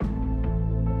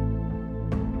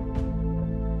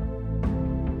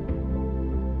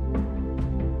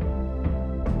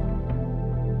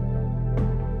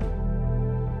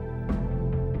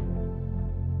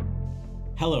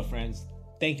Hello, friends.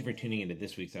 Thank you for tuning into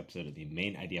this week's episode of the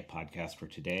Main Idea Podcast. For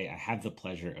today, I have the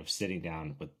pleasure of sitting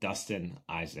down with Dustin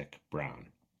Isaac Brown.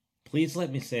 Please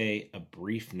let me say a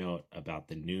brief note about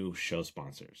the new show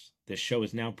sponsors. This show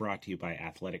is now brought to you by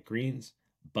Athletic Greens,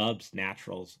 Bubs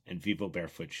Naturals, and Vivo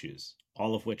Barefoot Shoes,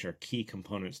 all of which are key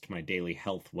components to my daily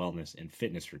health, wellness, and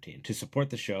fitness routine. To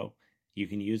support the show, you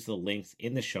can use the links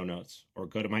in the show notes or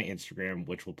go to my Instagram,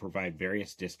 which will provide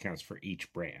various discounts for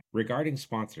each brand. Regarding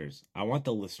sponsors, I want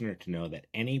the listener to know that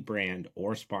any brand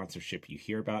or sponsorship you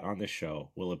hear about on this show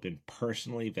will have been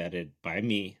personally vetted by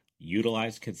me,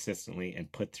 utilized consistently,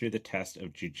 and put through the test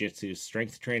of jiu-jitsu,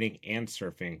 strength training, and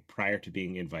surfing prior to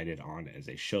being invited on as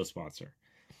a show sponsor.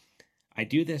 I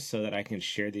do this so that I can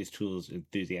share these tools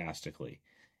enthusiastically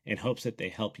in hopes that they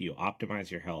help you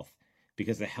optimize your health,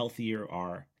 because the healthier you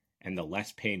are and the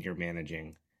less pain you're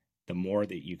managing, the more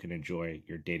that you can enjoy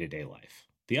your day-to-day life.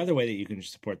 The other way that you can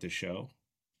support the show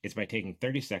is by taking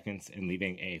 30 seconds and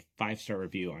leaving a 5-star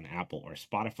review on Apple or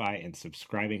Spotify and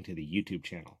subscribing to the YouTube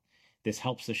channel. This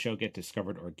helps the show get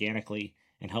discovered organically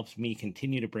and helps me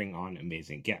continue to bring on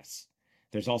amazing guests.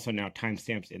 There's also now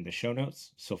timestamps in the show notes,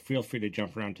 so feel free to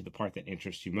jump around to the part that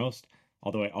interests you most,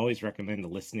 although I always recommend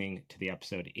listening to the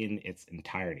episode in its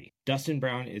entirety. Dustin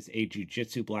Brown is a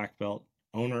jiu-jitsu black belt,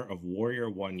 owner of Warrior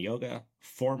One Yoga,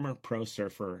 former pro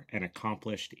surfer, and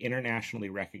accomplished internationally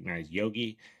recognized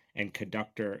yogi and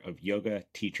conductor of yoga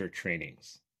teacher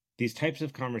trainings. These types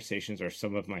of conversations are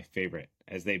some of my favorite,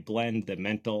 as they blend the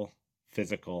mental,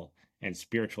 physical, and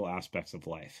spiritual aspects of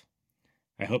life.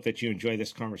 I hope that you enjoy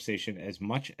this conversation as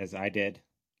much as I did.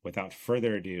 Without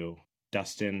further ado,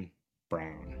 Dustin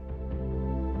Brown.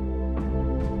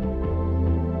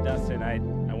 Dustin, I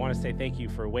want to say thank you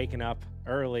for waking up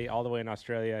early all the way in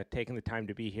Australia, taking the time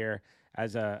to be here.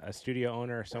 As a studio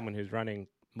owner, someone who's running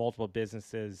multiple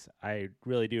businesses, I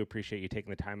really do appreciate you taking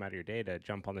the time out of your day to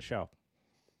jump on the show.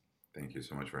 Thank you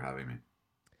so much for having me.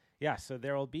 Yeah, so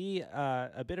there will be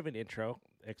a bit of an intro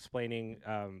explaining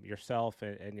yourself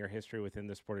and your history within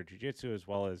the sport of jiu-jitsu, as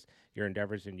well as your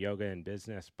endeavors in yoga and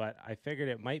business. But I figured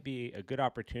it might be a good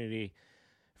opportunity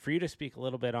for you to speak a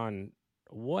little bit on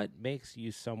what makes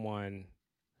you someone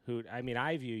who,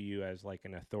 I view you as like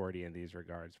an authority in these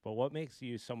regards, but what makes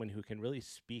you someone who can really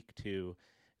speak to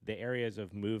the areas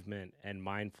of movement and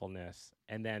mindfulness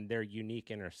and then their unique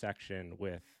intersection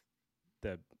with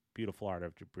the beautiful art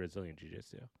of Brazilian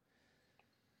jiu-jitsu?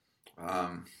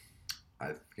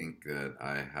 I think that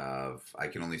I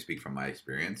can only speak from my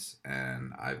experience,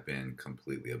 and I've been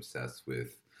completely obsessed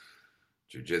with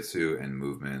jiu-jitsu and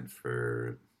movement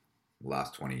for the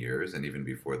last 20 years. And even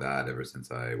before that, ever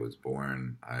since I was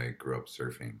born, I grew up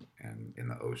surfing and in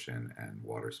the ocean and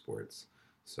water sports.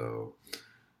 So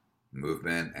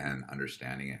movement and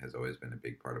understanding it has always been a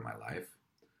big part of my life.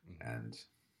 Mm-hmm. And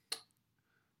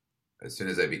as soon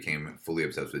as I became fully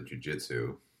obsessed with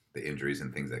jiu-jitsu, the injuries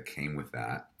and things that came with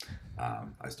that,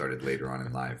 I started later on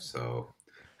in life. So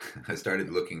I started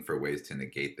looking for ways to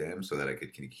negate them so that I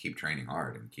could keep training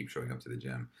hard and keep showing up to the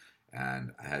gym.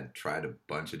 And I had tried a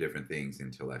bunch of different things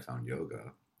until I found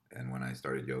yoga. And when I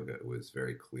started yoga, it was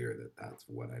very clear that that's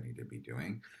what I need to be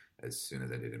doing. As soon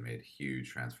as I did, it made a huge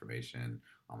transformation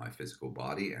on my physical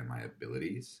body and my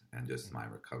abilities and just my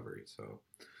recovery. So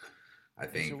I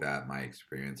think that my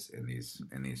experience in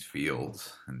these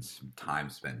fields and some time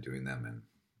spent doing them and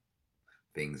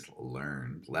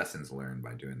lessons learned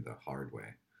by doing the hard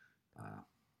way,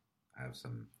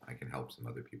 I can help some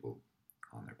other people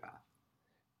on their path.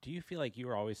 Do you feel like you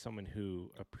were always someone who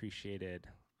appreciated,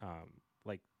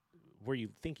 were you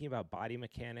thinking about body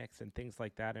mechanics and things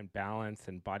like that, and balance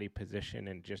and body position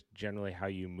and just generally how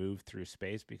you move through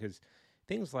space? Because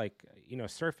things like,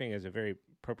 surfing is a very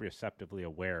proprioceptively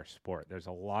aware sport. There's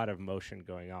a lot of motion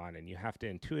going on, and you have to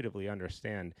intuitively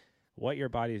understand what your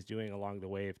body is doing along the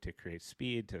wave to create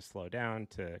speed, to slow down,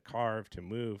 to carve, to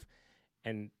move.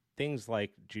 And things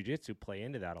like jiu-jitsu play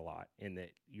into that a lot, in that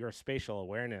your spatial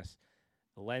awareness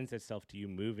lends itself to you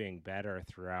moving better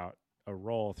throughout a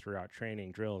role, throughout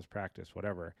training, drills, practice,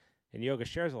 whatever. And yoga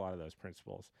shares a lot of those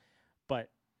principles. But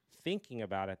thinking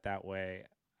about it that way,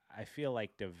 I feel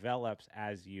like develops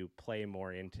as you play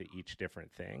more into each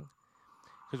different thing.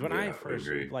 Because when I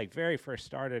very first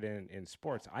started in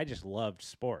sports, I just loved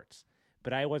sports,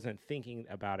 but I wasn't thinking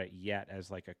about it yet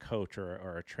as like a coach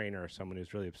or a trainer or someone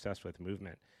who's really obsessed with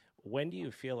movement. When do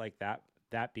you feel like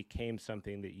that became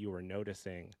something that you were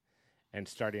noticing and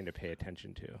starting to pay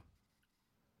attention to?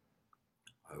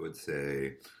 I would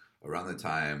say around the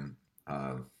time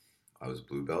I was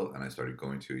blue belt and I started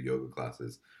going to yoga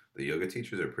classes. The yoga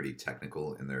teachers are pretty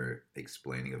technical in their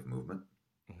explaining of movement.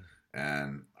 Mm-hmm.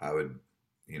 And I would,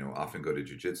 often go to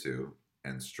jiu-jitsu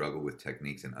and struggled with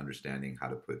techniques and understanding how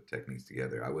to put techniques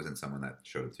together. I wasn't someone that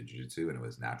showed up to jiu-jitsu and it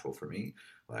was natural for me.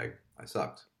 Like I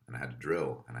sucked and I had to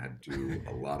drill and I had to do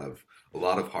a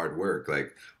lot of hard work.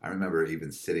 Like I remember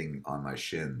even sitting on my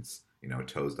shins, you know,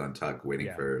 toes untucked, waiting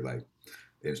Yeah. for like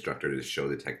the instructor to show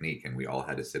the technique, and we all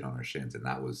had to sit on our shins, and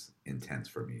that was intense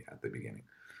for me at the beginning.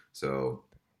 So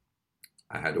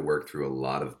I had to work through a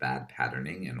lot of bad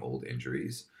patterning and old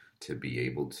injuries to be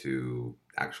able to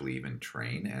actually even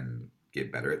train and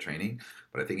get better at training.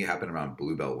 But I think it happened around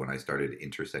blue belt when I started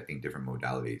intersecting different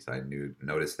modalities. I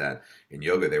noticed that in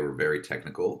yoga they were very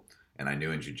technical, and I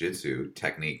knew in jiu-jitsu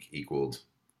technique equaled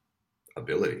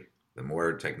ability. The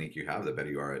more technique you have, the better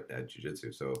you are at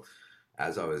jiu-jitsu. So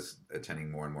as I was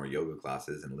attending more and more yoga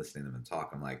classes and listening to them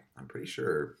talk, I'm like, I'm pretty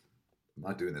sure I'm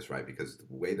not doing this right because the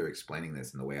way they're explaining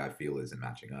this and the way I feel isn't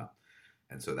matching up.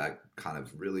 And so that kind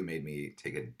of really made me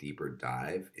take a deeper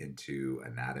dive into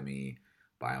anatomy,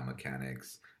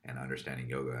 biomechanics, and understanding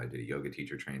yoga. I did a yoga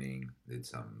teacher training, did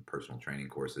some personal training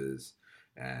courses,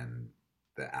 and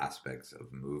the aspects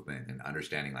of movement and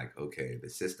understanding like, okay, the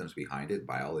systems behind it,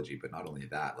 biology, but not only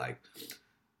that, like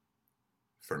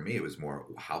for me, it was more,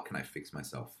 how can I fix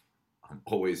myself? I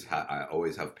always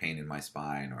have pain in my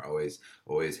spine, or always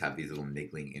have these little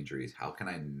niggling injuries. How can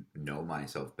I know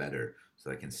myself better so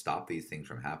I can stop these things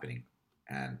from happening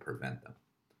and prevent them?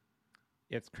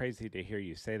 It's crazy to hear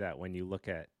you say that when you look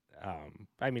at,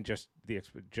 I mean, just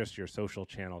your social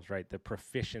channels, right? The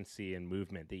proficiency in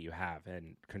movement that you have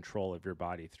and control of your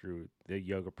body through the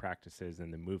yoga practices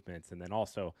and the movements, and then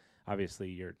also obviously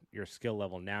your skill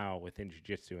level now within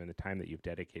jiu-jitsu and the time that you've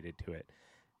dedicated to it.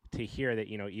 To hear that,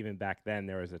 you know, even back then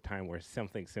there was a time where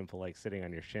something simple like sitting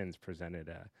on your shins presented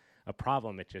a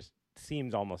problem. It just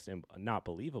seems almost not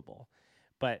believable.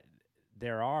 But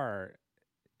there are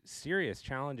serious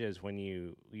challenges when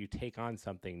you take on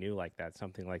something new like that,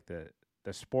 something like the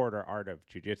sport or art of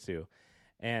jiu-jitsu.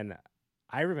 And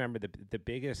I remember the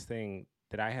biggest thing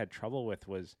that I had trouble with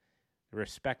was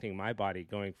respecting my body,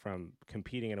 going from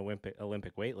competing in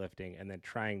Olympic weightlifting and then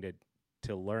trying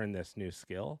to learn this new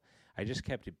skill. I just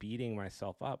kept beating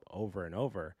myself up over and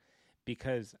over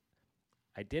because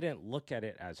I didn't look at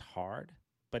it as hard,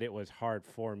 but it was hard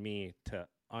for me to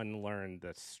unlearn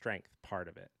the strength part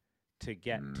of it to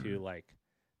get to like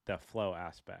the flow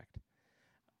aspect.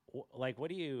 Like, what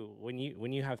do you when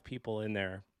you have people in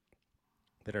there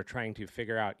that are trying to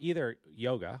figure out either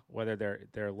yoga, whether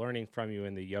they're learning from you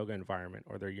in the yoga environment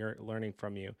or they're learning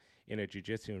from you in a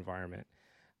jiu-jitsu environment,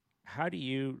 how do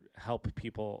you help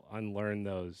people unlearn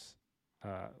those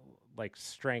like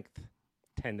strength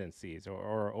tendencies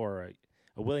or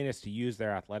a willingness to use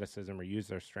their athleticism or use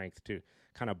their strength to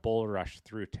kind of bull rush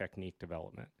through technique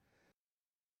development?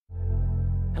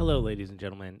 Hello, ladies and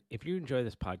gentlemen. If you enjoy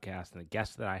this podcast and the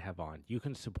guests that I have on, you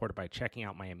can support it by checking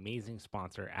out my amazing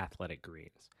sponsor, Athletic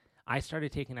Greens. I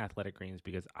started taking Athletic Greens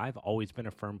because I've always been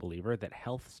a firm believer that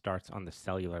health starts on the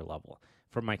cellular level.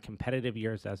 From my competitive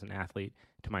years as an athlete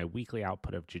to my weekly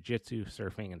output of jiu-jitsu,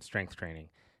 surfing, and strength training,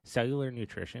 cellular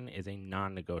nutrition is a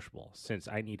non-negotiable since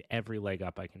I need every leg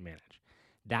up I can manage.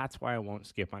 That's why I won't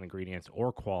skip on ingredients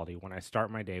or quality when I start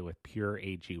my day with pure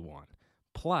AG1.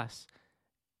 Plus,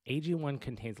 AG1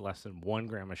 contains less than 1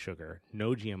 gram of sugar,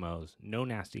 no GMOs, no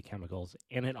nasty chemicals,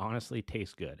 and it honestly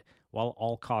tastes good, while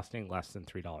all costing less than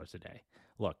 $3 a day.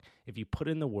 Look, if you put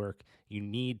in the work, you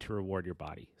need to reward your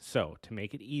body. So, to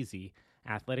make it easy,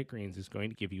 Athletic Greens is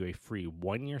going to give you a free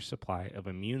 1-year supply of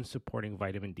immune-supporting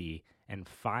vitamin D and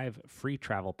 5 free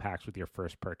travel packs with your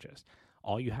first purchase.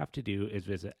 All you have to do is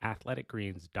visit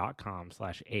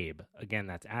athleticgreens.com/Abe. Again,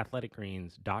 that's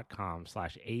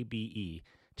athleticgreens.com/ABE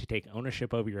to take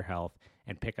ownership over your health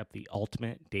and pick up the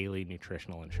ultimate daily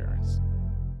nutritional insurance.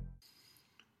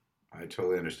 I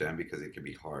totally understand because it can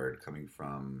be hard coming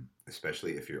from,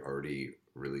 especially if you're already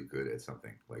really good at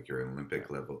something, like you're an Olympic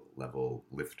level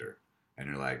lifter, and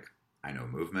you're like, I know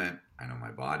movement, I know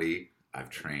my body, I've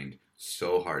trained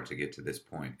so hard to get to this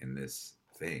point in this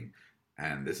thing,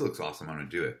 and this looks awesome. I'm gonna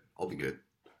do it. I'll be good.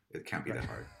 It can't be that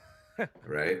hard,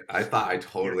 right? I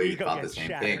totally thought the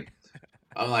same thing.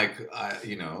 I'm like,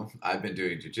 I've been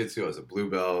doing jiu-jitsu as a blue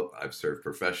belt. I've surfed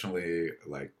professionally.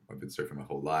 Like, I've been surfing my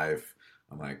whole life.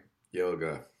 I'm like,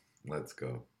 yoga, let's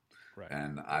go. Right.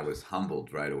 And I was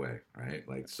humbled right away, right?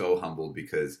 Like, so humbled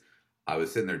because I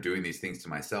was sitting there doing these things to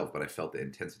myself, but I felt the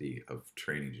intensity of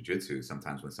training jiu-jitsu.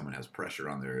 Sometimes when someone has pressure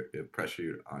on you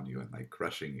and like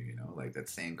crushing you, like that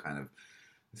same kind of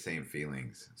same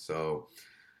feelings. So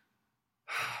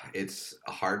it's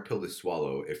a hard pill to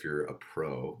swallow if you're a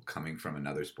pro coming from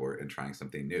another sport and trying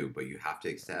something new, but you have to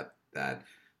accept that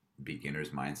beginner's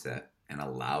mindset and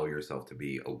allow yourself to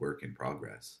be a work in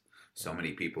progress. so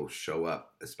many people show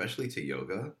up, especially to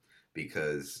yoga,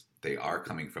 because they are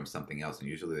coming from something else. And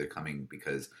usually they're coming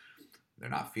because they're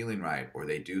not feeling right, or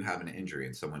they do have an injury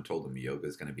and someone told them yoga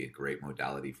is going to be a great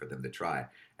modality for them to try.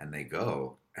 And they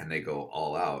go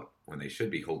all out when they should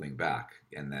be holding back,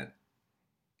 and that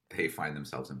they find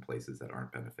themselves in places that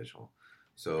aren't beneficial.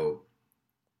 So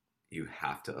you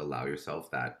have to allow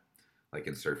yourself that, like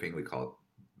in surfing, we call it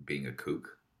being a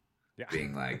kook, Yeah.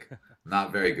 being like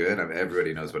not very good. I mean,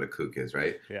 everybody knows what a kook is,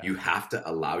 right? Yeah. You have to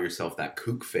allow yourself that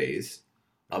kook phase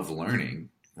of learning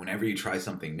whenever you try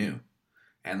something new.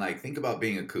 And like, think about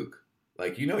being a kook.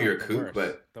 Like, you know, you're a kook,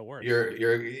 but you're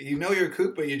you're a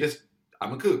kook, but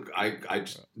I'm a kook. I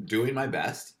just doing my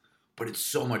best, but it's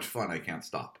so much fun. I can't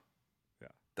stop. Yeah.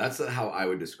 That's how I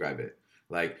would describe it.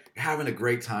 Like, you're having a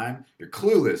great time. You're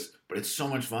clueless, but it's so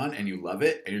much fun and you love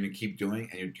it and you're going to keep doing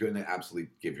and you're going to absolutely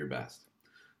give your best.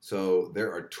 So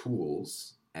there are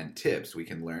tools and tips we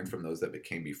can learn from those that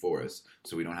came before us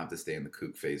so we don't have to stay in the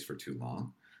kook phase for too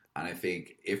long. And I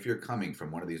think if you're coming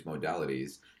from one of these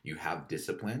modalities, you have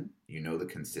discipline, you know the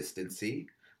consistency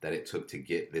that it took to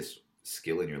get this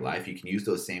skill in your life. You can use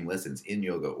those same lessons in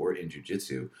yoga or in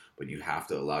jiu-jitsu, but you have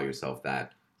to allow yourself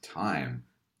that time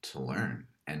to learn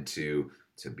and to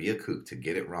be a kook, to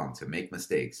get it wrong, to make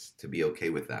mistakes, to be okay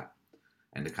with that,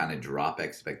 and to kind of drop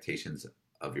expectations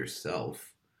of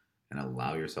yourself and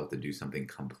allow yourself to do something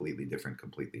completely different,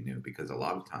 completely new, because a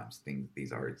lot of times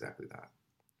these are exactly that.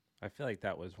 I feel like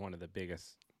that was one of the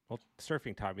biggest. Well,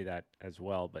 surfing taught me that as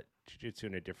well, but jiu-jitsu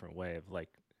in a different way of like,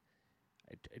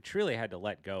 I truly had to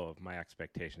let go of my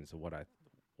expectations of what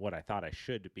I thought I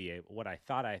should be able, what I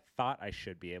thought I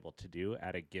should be able to do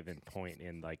at a given point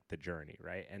in like the journey,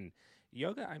 right? And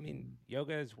yoga, I mean,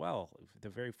 yoga as well. The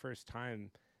very first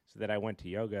time that I went to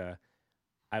yoga,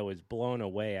 I was blown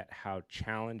away at how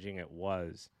challenging it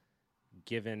was,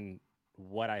 given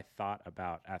what I thought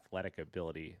about athletic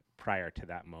ability prior to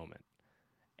that moment.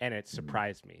 And it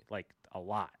surprised me like a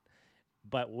lot.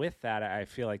 But with that, I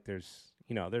feel like there's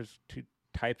two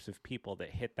types of people that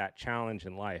hit that challenge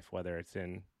in life, whether it's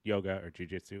in yoga or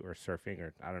jiu-jitsu or surfing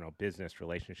or, I don't know, business,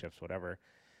 relationships, whatever.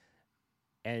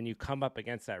 And you come up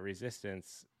against that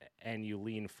resistance and you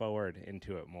lean forward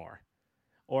into it more.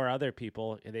 Or other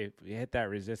people, they hit that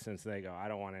resistance and they go, I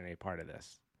don't want any part of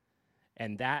this.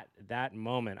 And that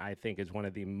moment, I think, is one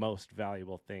of the most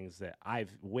valuable things that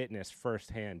I've witnessed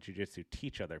firsthand jiu-jitsu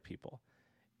teach other people,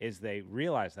 is they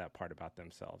realize that part about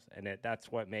themselves. And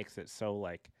that's what makes it so,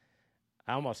 like,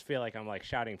 I almost feel like I'm like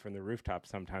shouting from the rooftop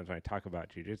sometimes when I talk about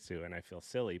jiu-jitsu, and I feel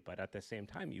silly. But at the same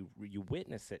time, you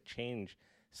witness it change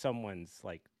someone's,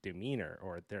 like, demeanor,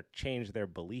 or change their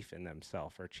belief in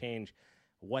themselves, or change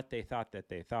what they thought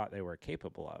they were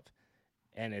capable of.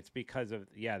 And it's because of,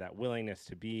 that willingness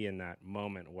to be in that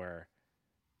moment where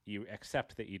you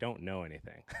accept that you don't know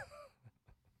anything.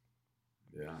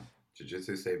 Yeah.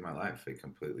 Jiu-jitsu saved my life. It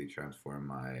completely transformed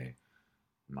my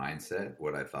mindset,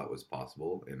 what I thought was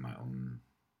possible in my own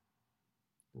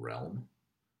realm.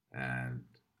 And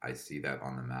I see that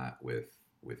on the mat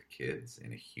with kids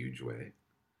in a huge way.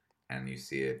 And you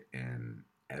see it in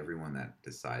everyone that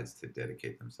decides to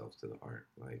dedicate themselves to the art.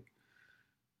 Like,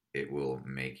 it will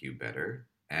make you better.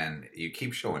 And you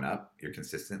keep showing up, you're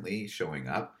consistently showing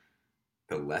up,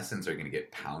 the lessons are going to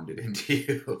get pounded into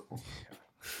you.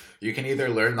 You can either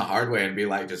learn the hard way and be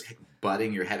like just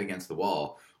butting your head against the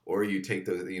wall, or you take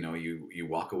those, you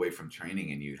walk away from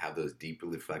training and you have those deep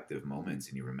reflective moments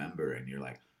and you remember and you're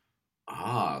like,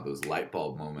 those light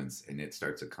bulb moments, and it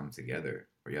starts to come together.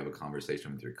 Or you have a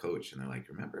conversation with your coach and they're like,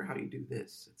 remember how you do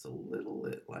this? It's a little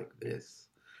bit like this.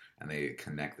 And they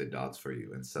connect the dots for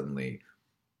you, and suddenly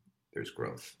there's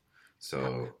growth.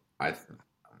 So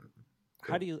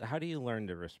how do you learn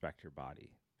to respect your body?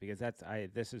 Because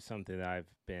this is something that I've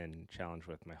been challenged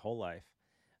with my whole life.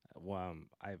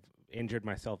 I've injured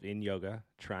myself in yoga,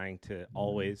 trying to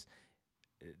always,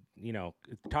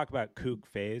 talk about kook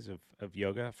phase of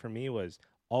yoga for me was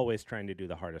always trying to do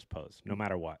the hardest pose, no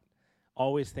matter what.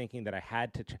 Always thinking that I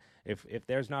had to, if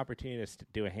there's an opportunity to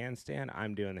do a handstand,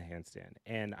 I'm doing the handstand.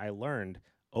 And I learned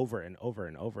over and over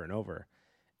and over and over,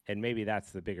 and maybe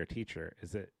that's the bigger teacher,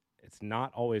 is that it's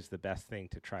not always the best thing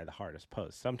to try the hardest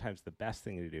pose. Sometimes the best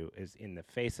thing to do is, in the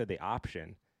face of the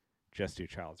option, just do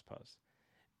child's pose.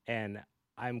 And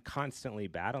I'm constantly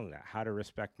battling that, how to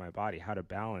respect my body, how to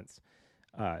balance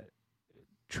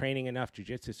training enough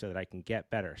jiu-jitsu so that I can get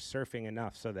better, surfing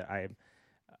enough so that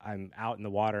I'm out in the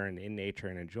water and in nature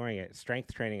and enjoying it,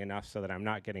 strength training enough so that I'm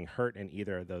not getting hurt in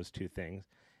either of those two things.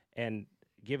 And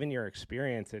given your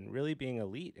experience and really being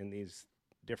elite in these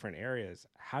different areas,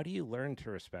 how do you learn to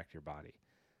respect your body?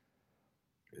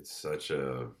 It's such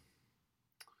a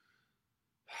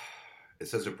it's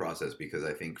such a process because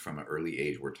I think from an early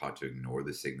age we're taught to ignore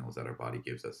the signals that our body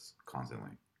gives us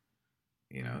constantly.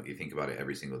 You know, you think about it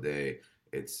every single day.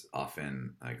 It's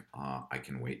often like, I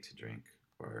can wait to drink,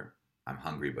 or I'm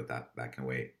hungry, but that can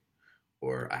wait,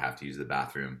 or I have to use the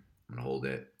bathroom. I'm gonna hold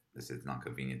it. This is not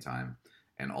convenient time,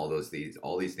 and all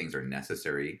these things are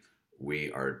necessary.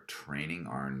 We are training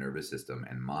our nervous system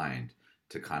and mind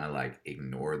to kind of like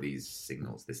ignore these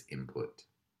signals, this input,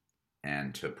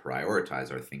 and to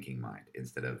prioritize our thinking mind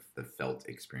instead of the felt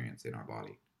experience in our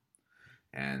body.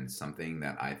 And something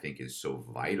that I think is so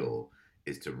vital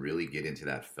is to really get into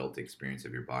that felt experience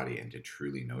of your body and to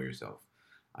truly know yourself.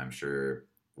 I'm sure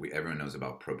everyone knows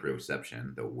about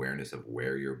proprioception, the awareness of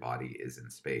where your body is in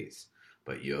space.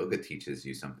 But yoga teaches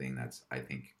you something that's, I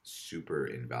think, super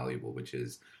invaluable, which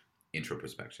is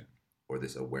introspection, or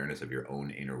this awareness of your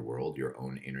own inner world, your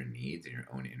own inner needs, and your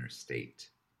own inner state.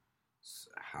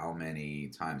 How many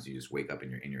times you just wake up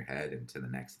in your head and to the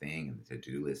next thing and the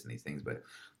to-do list and these things, but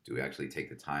do we actually take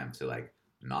the time to like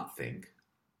not think,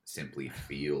 simply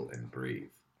feel and breathe,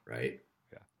 right?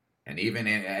 Yeah. And even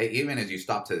as you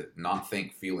stop to not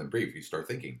think, feel, and breathe, you start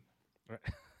thinking. Right.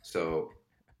 So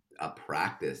a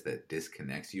practice that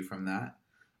disconnects you from that,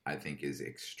 I think, is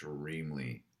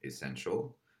extremely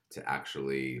essential to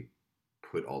actually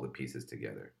put all the pieces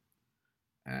together.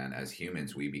 And as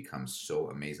humans, we become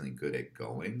so amazingly good at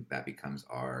going. That becomes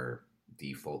our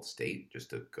default state,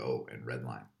 just to go and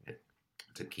redline,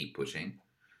 to keep pushing.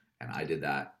 And I did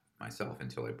that myself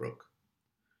until I broke.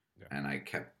 Yeah.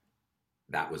 And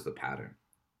that was the pattern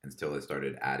until I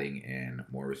started adding in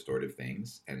more restorative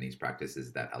things and these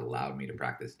practices that allowed me to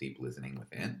practice deep listening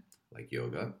within, like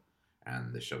yoga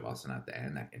and the shavasana at the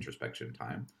end, that introspection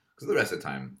time. Because the rest of the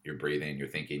time, you're breathing, you're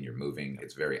thinking, you're moving.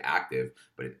 It's very active,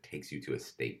 but it takes you to a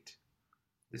state,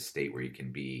 this state where you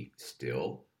can be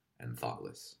still and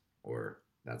thoughtless, or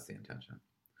that's the intention.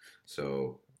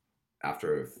 So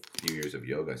after a few years of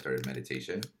yoga, I started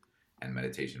meditation, and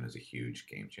meditation was a huge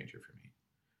game changer for me.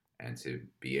 And to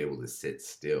be able to sit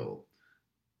still,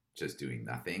 just doing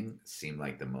nothing, seemed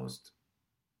like the most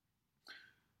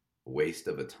waste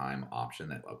of a time option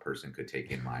that a person could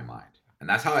take in my mind. And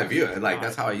that's how I view it. Like,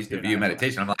 that's how I used to view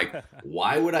meditation. I'm like,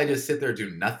 why would I just sit there do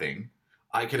nothing?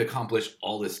 I could accomplish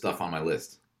all this stuff on my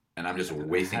list, and I'm just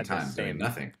wasting time doing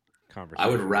nothing. I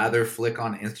would rather flick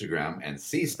on Instagram and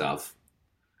see stuff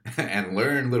and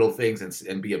learn little things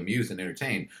and be amused and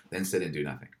entertained than sit and do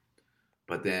nothing.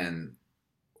 But then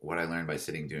what I learned by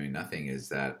sitting doing nothing is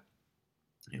that,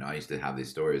 you know, I used to have these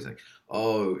stories like,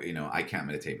 oh, you know, I can't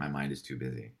meditate. My mind is too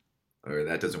busy, or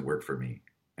that doesn't work for me.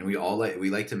 And we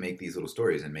like to make these little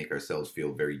stories and make ourselves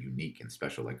feel very unique and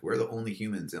special. Like, we're the only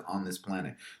humans on this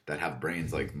planet that have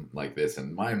brains like this,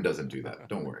 and mine doesn't do that.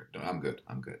 Don't worry. I'm good.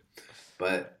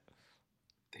 But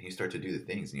then you start to do the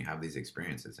things and you have these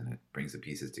experiences and it brings the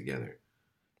pieces together.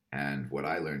 And what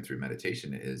I learned through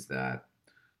meditation is that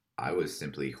I was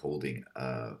simply holding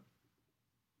a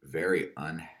very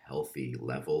unhealthy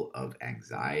level of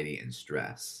anxiety and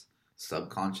stress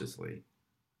subconsciously,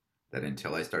 that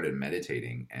until I started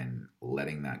meditating and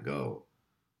letting that go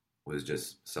was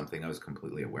just something I was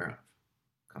completely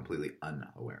completely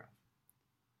unaware of.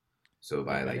 So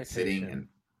by like sitting and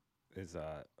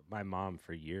my mom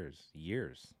for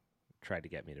years tried to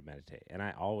get me to meditate, and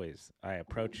I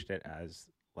approached it as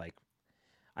like,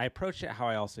 I approached it how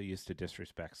I also used to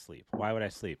disrespect sleep. Why would I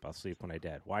sleep? I'll sleep when I'm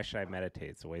dead. Why should I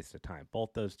meditate? It's a waste of time.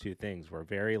 Both those two things were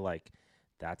very like,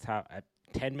 that's how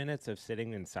 10 minutes of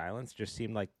sitting in silence just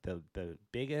seemed like the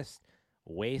biggest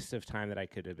waste of time that I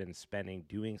could have been spending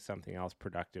doing something else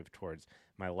productive towards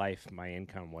my life, my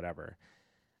income, whatever.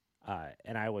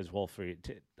 And I was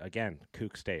again,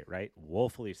 kook state, right?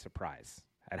 Woefully surprised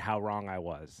at how wrong I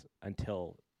was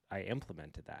until I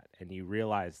implemented that. And you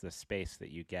realize the space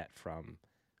that you get from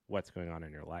what's going on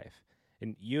in your life.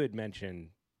 And you had mentioned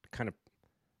kind of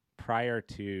prior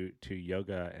to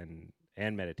yoga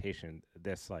and meditation,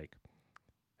 this like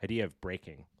idea of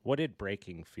breaking. What did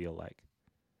breaking feel like?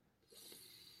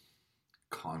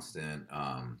 Constant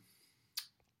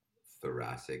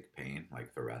thoracic pain,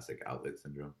 like thoracic outlet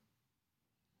syndrome.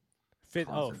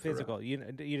 Physical. You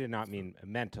did not mean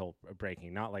mental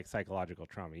breaking, not like psychological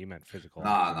trauma. You meant physical.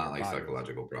 Nah, not like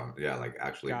psychological trauma. Yeah, like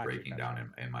actually breaking down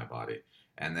in my body.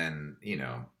 And then, you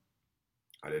know,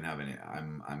 I didn't have any.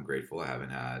 I'm grateful I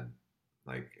haven't had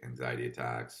like anxiety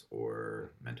attacks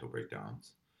or mental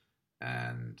breakdowns,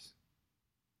 and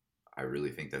I really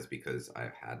think that's because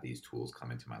I've had these tools come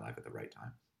into my life at the right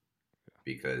time,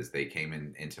 because they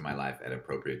came into my life at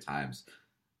appropriate times.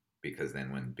 Because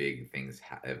then when big things,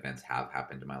 events have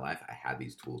happened in my life, I had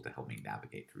these tools to help me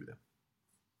navigate through them.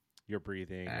 your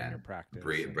breathing and your practice.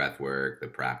 Breath work, the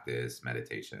practice,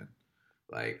 meditation.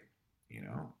 Like,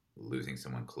 losing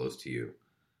someone close to you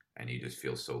and you just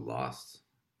feel so lost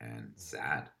and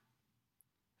sad.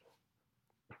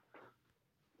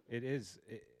 It is.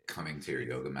 Coming to your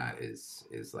yoga mat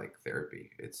is like therapy.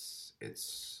 It's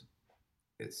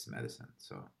medicine.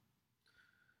 So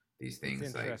these things,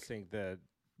 it's interesting. How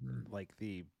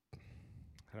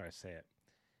do I say it?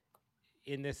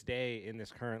 In this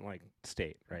current like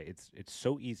state, right? It's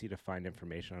so easy to find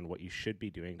information on what you should be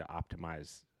doing to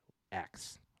optimize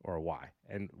X or Y.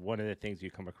 And one of the things you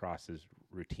come across is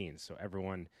routines. So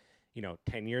everyone,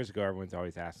 10 years ago, everyone's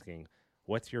always asking,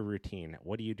 what's your routine?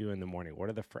 What do you do in the morning?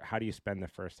 How do you spend the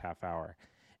first half hour?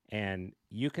 And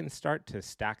you can start to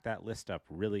stack that list up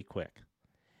really quick.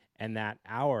 And that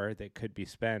hour that could be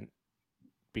spent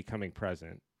becoming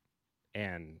present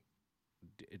and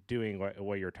doing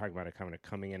what you're talking about, kind of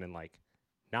coming in and like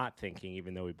not thinking,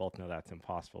 even though we both know that's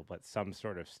impossible, but some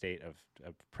sort of state of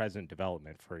present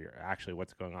development for actually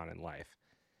what's going on in life.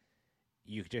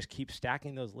 You just keep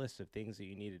stacking those lists of things that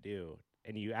you need to do,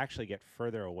 and you actually get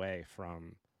further away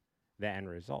from the end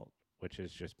result, which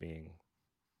is just being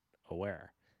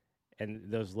aware. And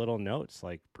those little notes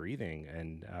like breathing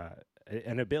and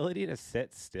an ability to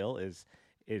sit still is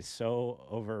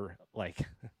so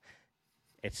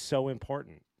it's so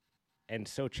important and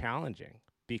so challenging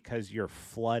because you're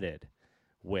flooded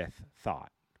with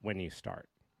thought when you start.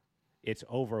 It's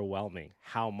overwhelming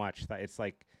how much it's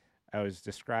like. I was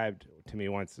described to me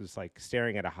once as like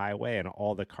staring at a highway and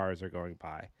all the cars are going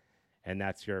by, and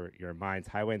that's your mind's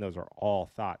highway, and those are all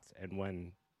thoughts. And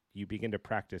when you begin to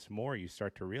practice more, you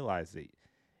start to realize that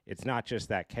it's not just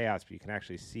that chaos, but you can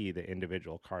actually see the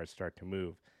individual cars start to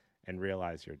move and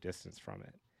realize your distance from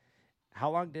it. How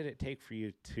long did it take for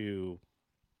you to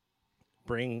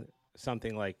bring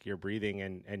something like your breathing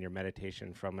and your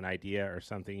meditation from an idea or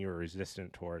something you were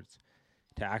resistant towards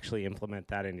to actually implement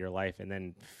that in your life and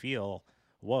then feel,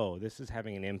 whoa, this is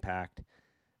having an impact,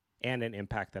 and an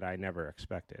impact that I never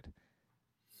expected?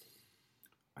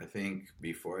 I think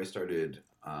before I started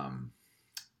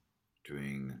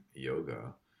doing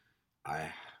yoga, I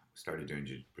started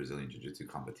doing Brazilian Jiu-Jitsu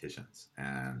competitions,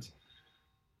 and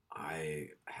I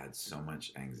had so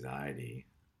much anxiety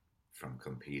from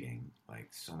competing, like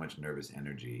so much nervous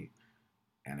energy,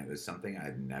 and it was something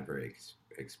I'd never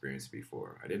experienced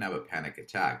before. I didn't have a panic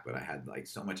attack, but I had like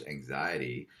so much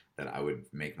anxiety that I would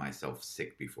make myself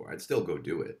sick before. I'd still go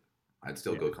do it. I'd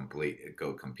still go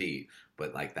compete,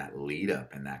 but like that lead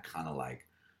up and that kind of like,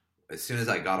 as soon as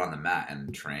I got on the mat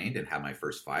and trained and had my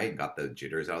first fight and got the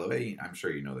jitters out of the way, I'm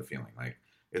sure you know the feeling. Like,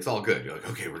 it's all good. You're like,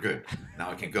 okay, we're good.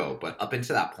 Now I can go. But up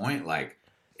until that point, like,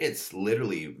 it's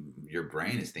literally your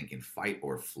brain is thinking fight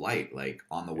or flight. Like,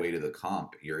 on the way to the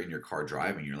comp, you're in your car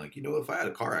driving. You're like, if I had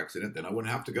a car accident, then I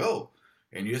wouldn't have to go.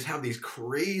 And you just have these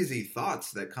crazy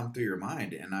thoughts that come through your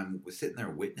mind. And I was sitting there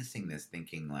witnessing this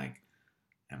thinking, like,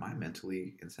 am I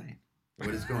mentally insane? What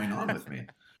is going on with me?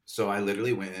 So I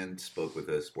literally went and spoke with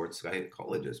a sports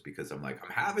psychologist because I'm like,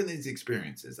 I'm having these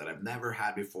experiences that I've never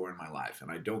had before in my life, and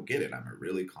I don't get it. I'm a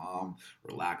really calm,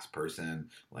 relaxed person,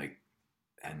 like,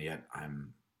 and yet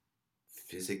I'm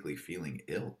physically feeling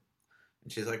ill.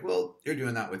 And she's like, well, you're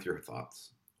doing that with your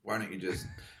thoughts. Why don't you just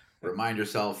remind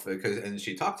yourself? And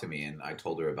she talked to me, and I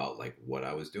told her about like what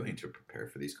I was doing to prepare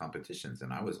for these competitions,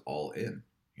 and I was all in.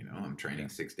 I'm training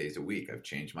 6 days a week. I've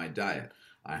changed my diet.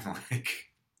 I'm like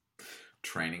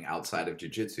training outside of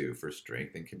jiu-jitsu for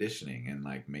strength and conditioning and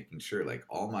like making sure like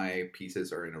all my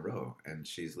pieces are in a row. And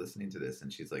she's listening to this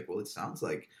and she's like, well, it sounds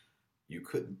like you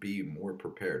couldn't be more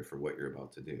prepared for what you're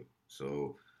about to do.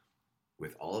 So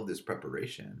with all of this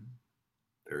preparation,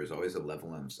 there is always a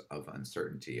level of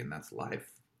uncertainty, and that's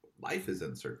life. Life is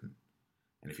uncertain.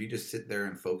 And if you just sit there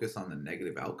and focus on the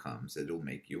negative outcomes, you'll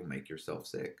make yourself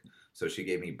sick. So she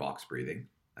gave me box breathing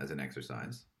as an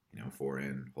exercise, 4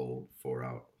 in, hold, 4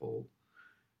 out, hold.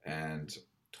 And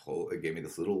it gave me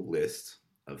this little list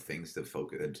of things to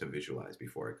focus and to visualize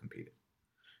before I competed.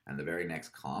 And the very next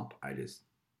comp, I just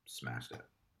smashed it.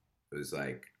 It was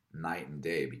like night and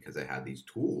day because I had these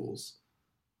tools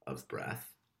of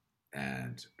breath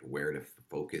and where to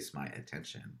focus my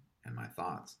attention and my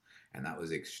thoughts. And that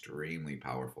was extremely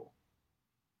powerful.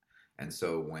 And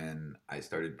so when I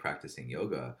started practicing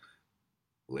yoga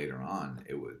later on,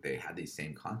 they had these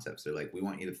same concepts. They're like, we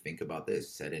want you to think about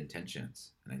this, set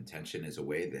intentions. An intention is a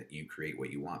way that you create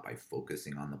what you want by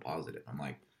focusing on the positive. I'm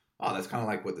like, oh, that's kind of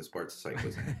like what the sports psych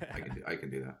was saying. I can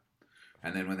do that.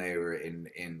 And then when they were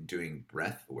in doing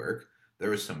breath work, There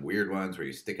was some weird ones where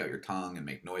you stick out your tongue and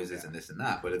make noises and this and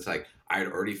that. But it's like I had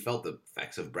already felt the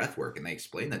effects of breath work, and they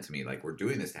explained that to me. Like, we're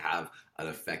doing this to have an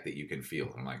effect that you can feel.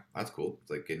 And I'm like, that's cool. It's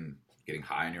like getting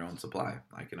high on your own supply.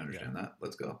 I can understand that.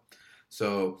 Let's go.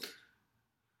 So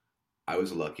I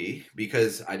was lucky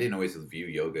because I didn't always view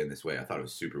yoga in this way. I thought it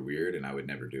was super weird, and I would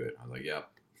never do it. I was like,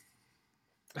 yep.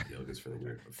 Yoga's for the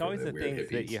weird. It's always the things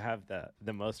hippies that you have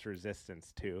the most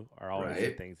resistance to are always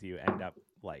the things you end up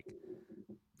like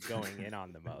going in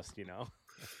on the most, you know?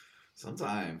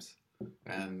 Sometimes.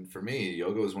 And for me,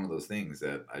 yoga was one of those things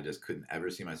that I just couldn't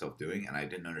ever see myself doing, and I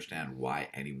didn't understand why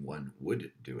anyone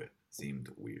would do it. It seemed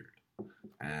weird.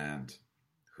 And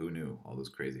who knew? All those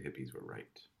crazy hippies were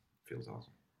right. Feels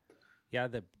awesome. Yeah,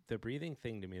 the breathing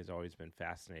thing to me has always been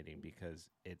fascinating because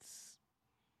it's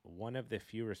one of the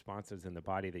few responses in the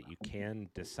body that you can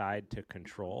decide to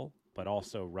control, but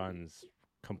also runs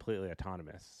completely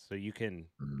autonomous. So you can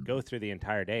go through the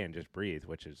entire day and just breathe,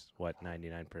 which is what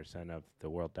 99% of the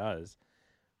world does.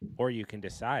 Or you can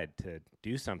decide to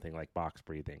do something like box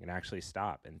breathing and actually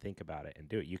stop and think about it and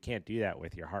do it. You can't do that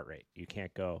with your heart rate. You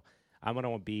can't go, I'm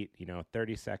going to beat,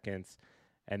 30 seconds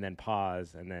and then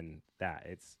pause and then that.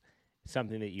 It's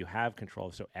something that you have control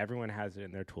of. So everyone has it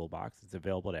in their toolbox. It's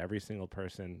available to every single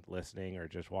person listening or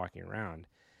just walking around.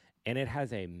 And it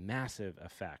has a massive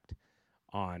effect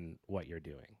on what you're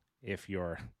doing. If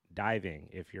you're diving,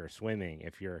 if you're swimming,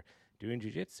 if you're doing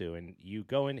jiu-jitsu, and you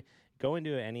go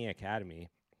into any academy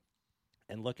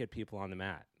and look at people on the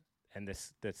mat, and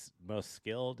this most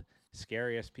skilled,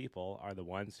 scariest people are the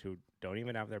ones who don't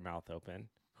even have their mouth open,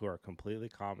 who are completely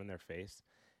calm in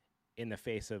the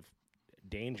face of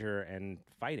danger and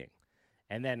fighting.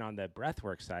 And then on the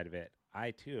breathwork side of it,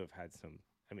 I too have had some,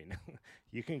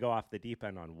 you can go off the deep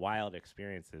end on wild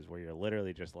experiences where you're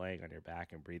literally just laying on your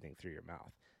back and breathing through your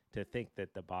mouth. To think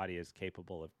that the body is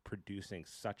capable of producing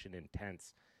such an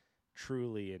intense,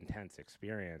 truly intense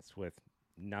experience with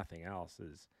nothing else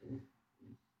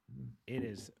it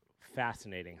is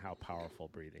fascinating how powerful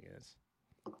breathing is.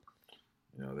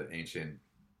 The ancient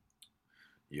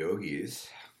yogis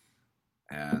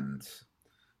and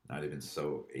not even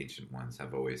so ancient ones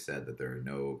have always said that there are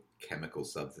no chemical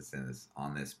substances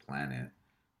on this planet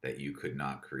that you could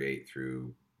not create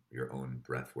through your own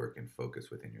breath work and focus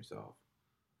within yourself.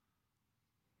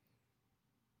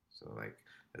 So like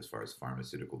as far as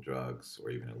pharmaceutical drugs or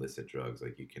even illicit drugs,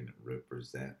 like you can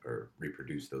represent or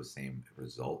reproduce those same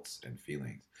results and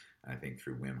feelings. And I think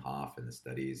through Wim Hof and the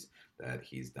studies that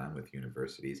he's done with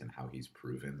universities and how he's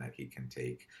proven that he can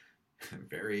take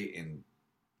very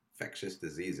infectious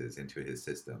diseases into his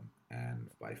system and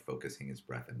by focusing his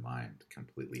breath and mind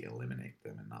completely eliminate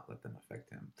them and not let them affect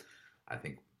him. I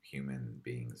think human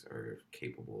beings are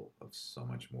capable of so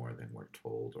much more than we're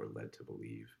told or led to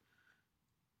believe.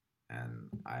 And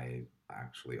I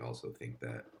actually also think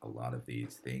that a lot of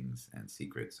these things and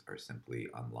secrets are simply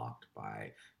unlocked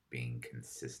by being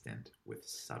consistent with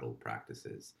subtle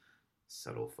practices,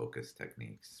 subtle focus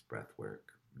techniques, breath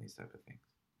work, and these type of things.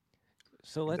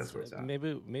 So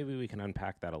maybe we can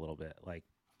unpack that a little bit. Like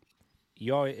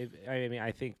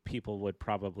I think people would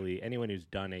probably, anyone who's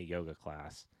done a yoga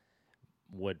class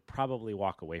would probably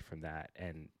walk away from that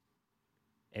and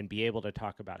be able to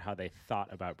talk about how they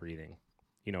thought about breathing.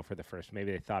 For the first,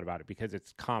 maybe they thought about it because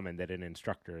it's common that an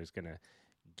instructor is going to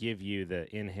give you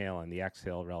the inhale and the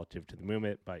exhale relative to the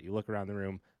movement. But you look around the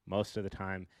room, most of the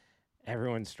time,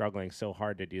 everyone's struggling so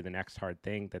hard to do the next hard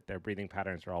thing that their breathing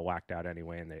patterns are all whacked out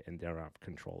anyway, and they don't have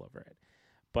control over it.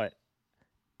 But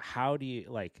how do you,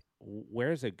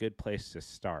 where's a good place to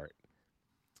start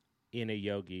in a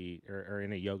yogi or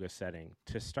in a yoga setting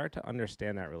to start to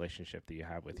understand that relationship that you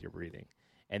have with your breathing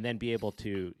and then be able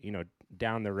to,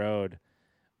 down the road,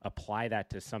 apply that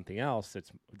to something else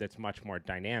that's much more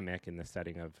dynamic in the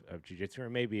setting of jiu-jitsu or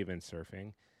maybe even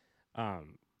surfing.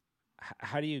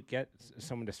 How do you get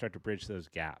someone to start to bridge those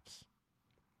gaps?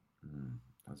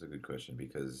 That's a good question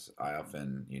because I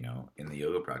often, in the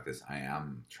yoga practice, I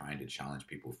am trying to challenge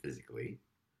people physically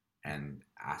and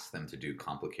ask them to do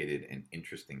complicated and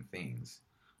interesting things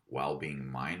while being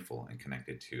mindful and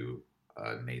connected to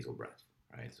nasal breath.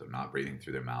 Right, so not breathing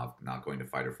through their mouth, not going to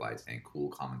fight or flight, staying cool,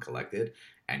 calm, and collected,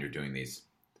 and you're doing these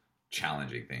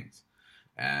challenging things.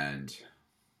 And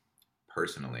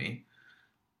personally,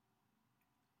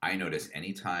 I notice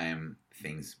anytime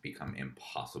things become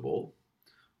impossible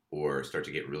or start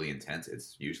to get really intense,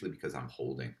 it's usually because I'm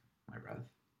holding my breath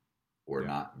or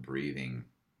not breathing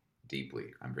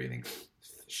deeply. I'm breathing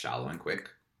shallow and quick,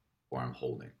 or I'm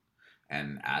holding.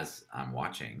 And as I'm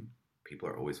watching, people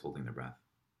are always holding their breath.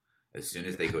 As soon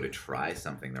as they go to try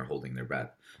something, they're holding their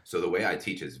breath. So the way I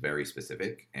teach is very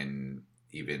specific. And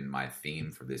even my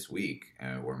theme for this week,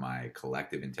 or my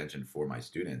collective intention for my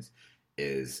students,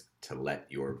 is to let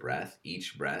your breath,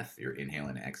 each breath, your inhale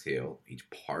and exhale, each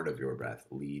part of your breath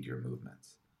lead your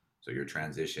movements. So your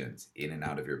transitions in and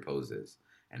out of your poses,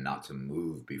 and not to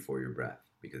move before your breath.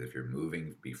 Because if you're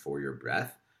moving before your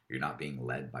breath, you're not being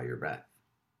led by your breath.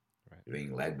 Right. You're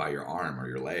being led by your arm or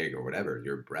your leg or whatever.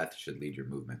 Your breath should lead your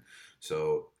movement.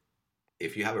 So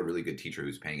if you have a really good teacher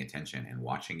who's paying attention and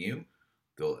watching you,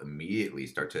 they'll immediately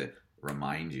start to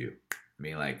remind you,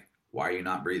 being like, why are you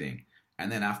not breathing?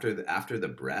 And then after the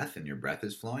breath and your breath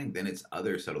is flowing, then it's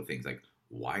other subtle things like,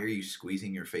 why are you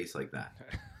squeezing your face like that?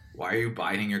 Why are you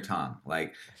biting your tongue?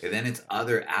 Like, and then it's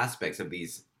other aspects of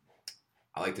these,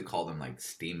 I like to call them like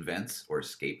steam vents or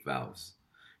escape valves.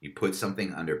 You put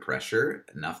something under pressure,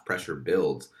 enough pressure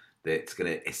builds that it's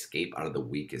going to escape out of the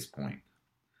weakest point.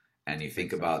 And you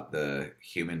think about the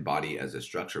human body as a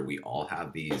structure, we all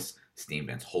have these steam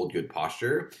vents. Hold good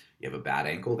posture. You have a bad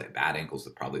ankle. That bad ankle is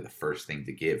probably the first thing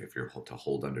to give if you're to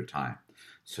hold under time.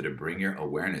 So to bring your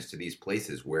awareness to these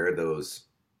places where those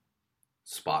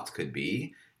spots could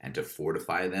be and to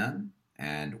fortify them.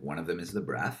 And one of them is the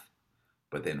breath.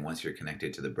 But then once you're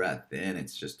connected to the breath, then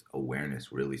it's just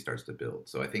awareness really starts to build.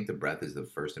 So I think the breath is the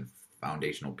first and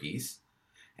foundational piece.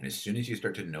 And as soon as you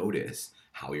start to notice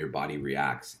how your body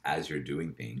reacts as you're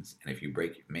doing things, and if you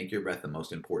make your breath the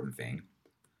most important thing,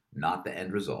 not the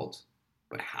end result,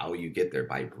 but how you get there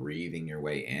by breathing your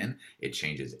way in, it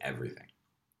changes everything.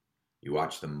 You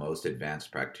watch the most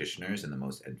advanced practitioners and the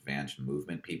most advanced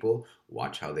movement people,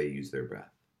 watch how they use their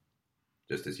breath.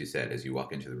 Just as you said, as you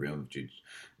walk into the room of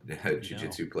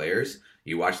jiu-jitsu players,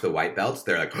 you watch the white belts,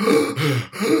 they're like,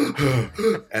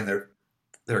 and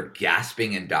they're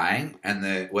gasping and dying,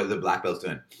 and what are the black belts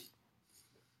doing?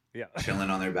 Yeah. Chilling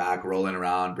on their back, rolling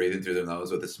around, breathing through their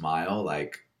nose with a smile.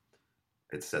 Like,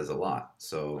 it says a lot.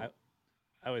 So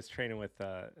I was training with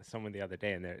someone the other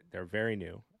day, and they're very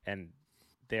new, and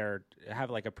have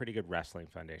like a pretty good wrestling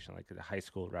foundation, like a high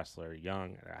school wrestler,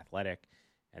 young, athletic,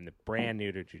 and they're brand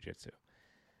new to jiu-jitsu.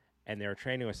 And they were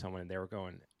training with someone, and they were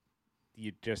going,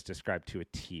 you just described to a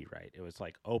T, right? It was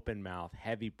like open mouth,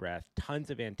 heavy breath, tons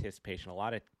of anticipation, a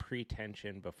lot of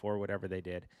pre-tension before whatever they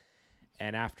did.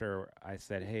 And after I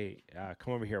said, hey,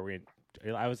 come over here.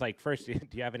 I was like, first, do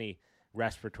you have any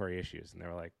respiratory issues? And they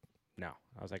were like, no.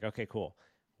 I was like, okay, cool.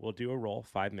 We'll do a roll,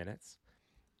 5 minutes.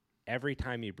 Every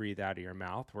time you breathe out of your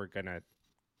mouth, we're going to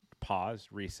pause,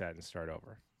 reset, and start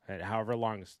over. And however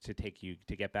long it's to take you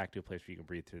to get back to a place where you can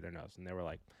breathe through their nose. And they were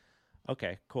like,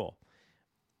 okay, cool.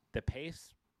 The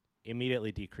pace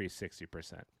immediately decreased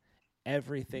 60%.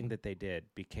 Everything that they did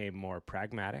became more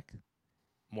pragmatic,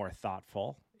 more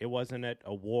thoughtful. It wasn't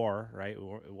a war, right?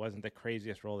 It wasn't the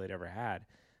craziest roll they'd ever had.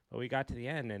 But we got to the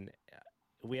end, and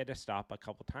we had to stop a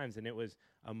couple times. And it was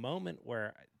a moment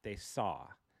where they saw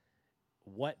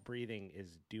what breathing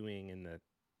is doing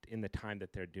in the time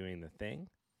that they're doing the thing.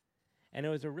 And it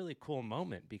was a really cool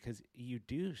moment because you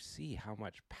do see how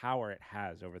much power it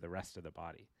has over the rest of the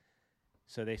body.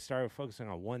 So they started focusing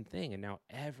on one thing, and now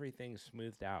everything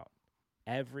smoothed out.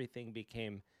 Everything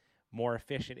became more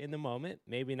efficient in the moment.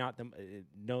 Maybe not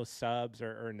no subs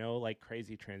or no like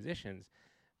crazy transitions.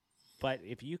 But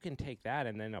if you can take that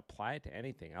and then apply it to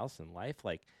anything else in life,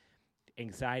 like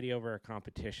anxiety over a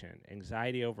competition,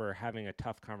 anxiety over having a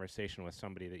tough conversation with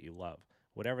somebody that you love,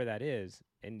 whatever that is,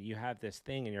 and you have this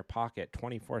thing in your pocket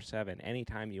 24/7,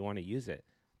 anytime you want to use it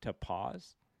to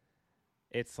pause,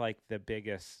 it's like the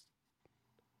biggest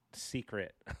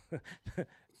secret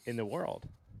in the world.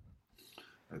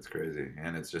 That's crazy.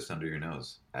 And it's just under your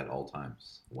nose at all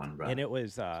times. One breath. And it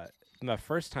was the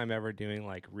first time ever doing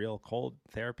like real cold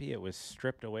therapy. It was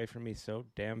stripped away from me so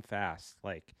damn fast.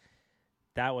 Like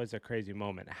that was a crazy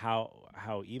moment.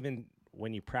 How even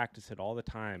when you practice it all the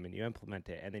time and you implement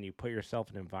it, and then you put yourself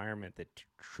in an environment that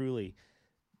truly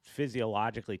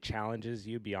physiologically challenges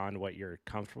you beyond what you're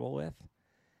comfortable with,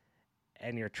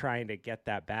 and you're trying to get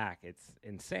that back, it's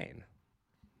insane.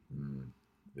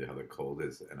 Yeah, the cold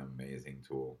is an amazing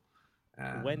tool.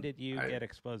 And when did you get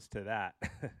exposed to that?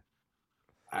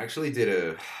 I actually did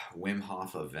a Wim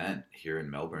Hof event here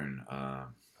in Melbourne.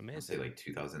 Amazing. I'll say like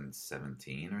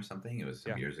 2017 or something. It was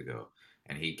some years ago.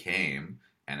 And he came,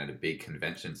 and at a big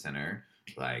convention center,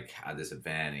 like had this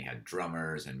event, and he had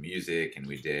drummers and music, and I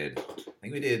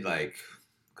think we did like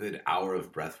a good hour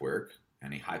of breath work,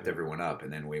 and he hyped everyone up,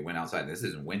 and then we went outside. And this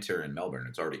is winter in Melbourne.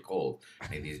 It's already cold. And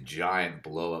he had these giant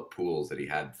blow-up pools that he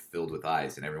had filled with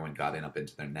ice, and everyone got in up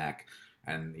into their neck.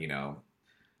 And, you know,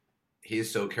 he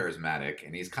is so charismatic,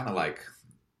 and he's kind of like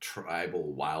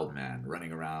tribal wild man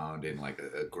running around in like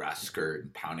a grass skirt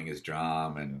and pounding his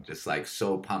drum and just like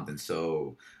so pumped and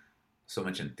so so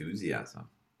much enthusiasm.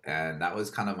 And that was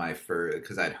kind of my first,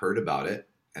 because I'd heard about it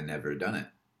and never done it.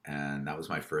 And that was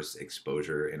my first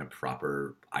exposure in a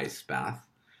proper ice bath.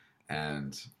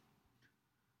 And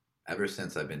ever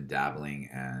since I've been dabbling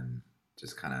and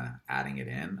just kind of adding it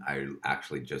in, I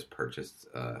actually just purchased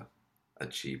a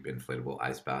cheap inflatable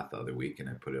ice bath the other week, and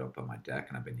I put it up on my deck,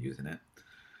 and I've been using it.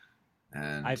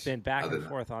 And I've been back and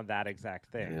forth on that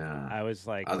exact thing. Yeah. I was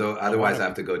like, otherwise I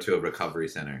have to go to a recovery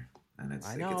center, and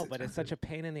I know, but it's such a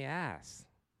pain in the ass.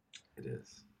 It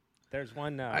is. There's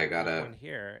one. One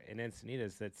here in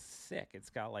Encinitas that's sick. It's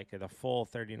got like the full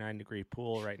 39-degree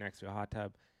pool right next to a hot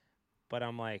tub, but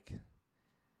I'm like,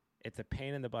 it's a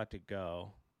pain in the butt to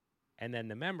go, and then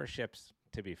the memberships,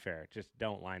 to be fair, just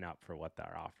don't line up for what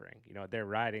they're offering. You know, they're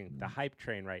riding the hype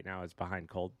train right now is behind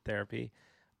cold therapy,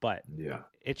 but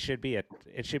it should be a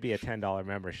 $10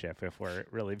 membership if we're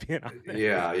really being honest.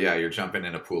 Yeah, you're jumping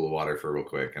in a pool of water for real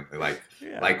quick, and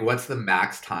like what's the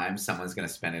max time someone's gonna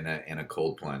spend in a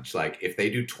cold plunge? Like if they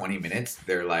do 20 minutes,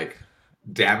 they're like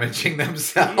damaging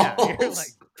themselves. Yeah, you're like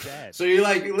dead. So you're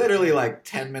like literally like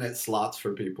 10-minute slots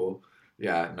for people.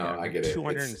 Yeah, no, I get it.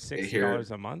 $260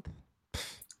 a month.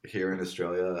 Here in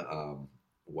Australia,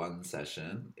 one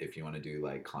session, if you want to do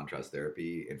like contrast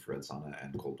therapy, infrared sauna,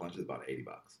 and cold plunge, is about $80.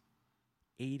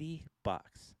 $80.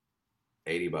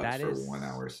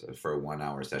 $80 for a 1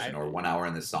 hour session, or 1 hour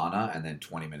in the sauna and then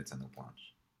 20 minutes in the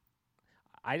plunge.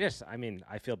 I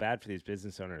feel bad for these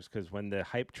business owners, because when the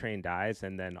hype train dies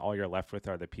and then all you're left with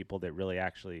are the people that really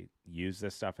actually use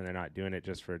this stuff and they're not doing it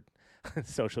just for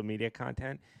social media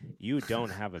content, you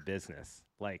don't have a business.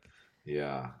 Like,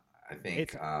 yeah, I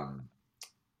think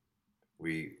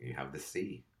you have the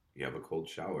sea, you have a cold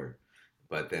shower,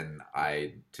 but then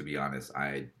to be honest,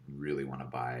 I really want to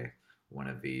buy one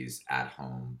of these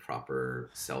at-home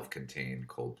proper self-contained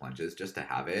cold plunges just to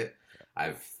have it.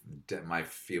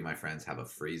 Few of my friends have a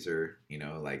freezer,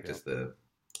 just the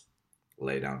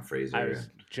lay down freezer. I was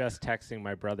just texting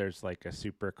my brother's like a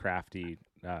super crafty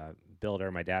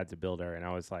builder. My dad's a builder, and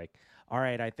I was like, all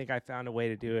right, I think I found a way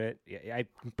to do it.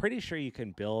 I'm pretty sure you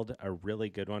can build a really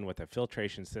good one with a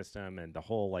filtration system and the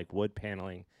whole like wood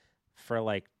paneling for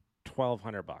like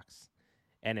 $1,200,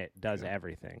 and it does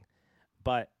everything.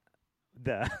 But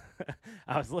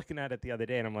I was looking at it the other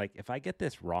day, and I'm like, if I get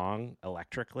this wrong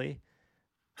electrically,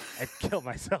 I'd kill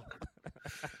myself.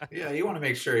 Yeah, you want to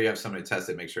make sure you have somebody test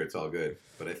it, make sure it's all good.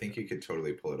 But I think you could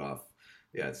totally pull it off.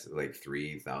 Yeah, it's like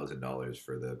 $3,000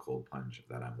 for the cold plunge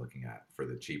that I'm looking at for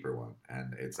the cheaper one,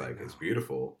 and it's like it's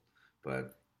beautiful,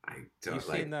 but I don't. You've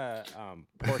seen the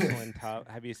porcelain tub?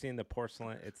 Have you seen the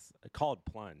porcelain? It's called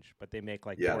plunge, but they make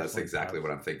like that's exactly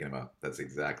what I'm thinking about. That's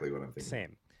exactly what I'm thinking.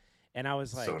 Same, and I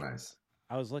was like, so nice.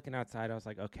 I was looking outside. I was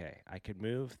like, okay, I could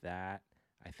move that.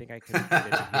 I think I could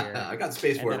fit it here. I got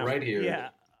space for it right here. Yeah,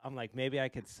 I'm like, maybe I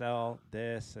could sell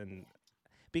this, and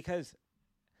because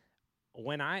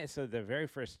the very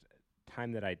first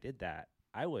time that I did that,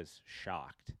 I was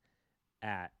shocked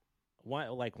at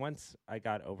once I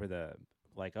got over the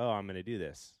I'm going to do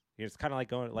this. It's kind of like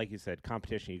going, like you said,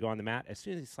 competition. You go on the mat, as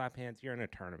soon as you slap hands, you're in a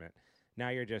tournament. Now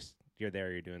you're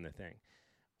there, you're doing the thing.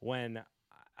 When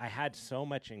I had so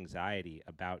much anxiety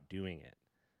about doing it,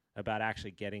 about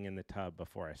actually getting in the tub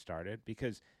before I started,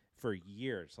 because for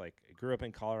years, like I grew up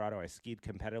in Colorado, I skied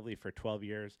competitively for 12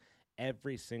 years.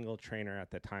 Every single trainer at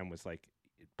the time was like,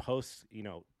 post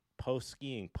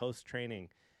skiing, post training,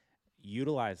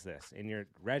 utilize this in your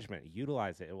regimen,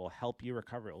 utilize it. It will help you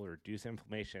recover. It will reduce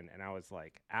inflammation. And I was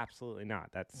like, absolutely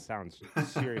not. That sounds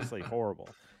seriously horrible.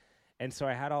 And so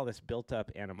I had all this built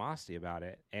up animosity about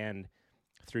it. And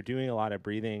through doing a lot of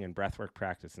breathing and breathwork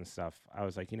practice and stuff, I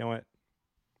was like, you know what?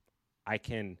 I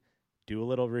can do a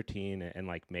little routine and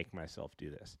like make myself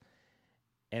do this.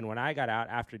 And when I got out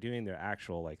after doing the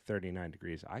actual like 39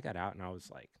 degrees, I got out and I was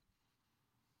like,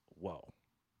 whoa,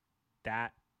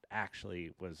 that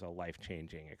actually was a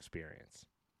life-changing experience,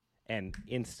 and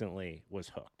instantly was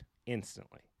hooked.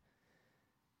 Instantly.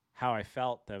 How I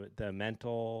felt, the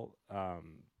mental,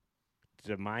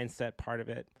 the mindset part of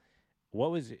it.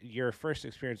 What was your first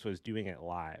experience? Was doing it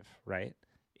live, right?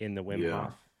 In the Wim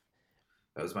Hof.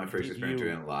 That was my first experience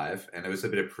doing it live, and it was a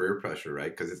bit of peer pressure,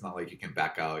 right? Because it's not like you can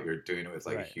back out. You're doing it with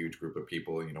like a huge group of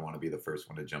people, and you don't want to be the first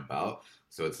one to jump out.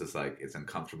 So it's just like, it's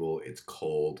uncomfortable, it's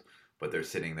cold, but they're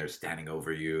sitting there standing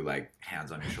over you, like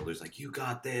hands on your shoulders, like, you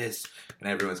got this, and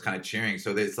everyone's kind of cheering.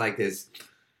 So there's like this,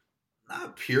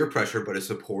 not peer pressure, but a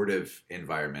supportive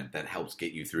environment that helps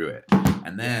get you through it.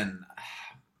 And then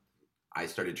I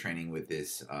started training with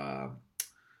this a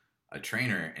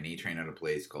trainer, and he trained at a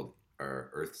place called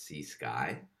Earth, Sea,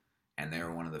 Sky, and they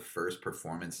were one of the first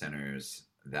performance centers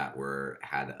that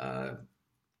had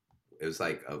it was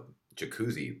like a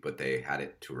jacuzzi, but they had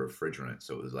it to refrigerant.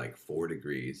 So it was like 4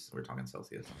 degrees. We're talking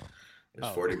Celsius. It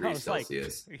was 4 degrees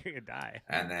Celsius. Like, you're gonna die.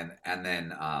 And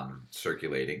then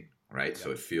circulating, right? Yep.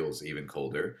 So it feels even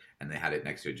colder. And they had it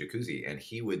next to a jacuzzi. And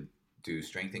he would do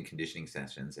strength and conditioning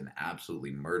sessions and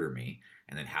absolutely murder me,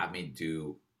 and then have me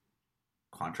do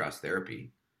contrast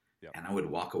therapy. Yep. And I would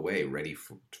walk away ready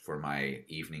for my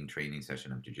evening training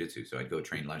session of jiu-jitsu. So I'd go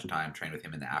train lunchtime, train with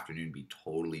him in the afternoon, be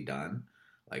totally done,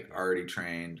 like already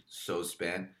trained, so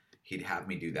spent. He'd have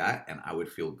me do that, and I would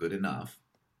feel good enough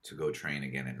to go train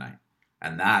again at night.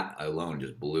 And that alone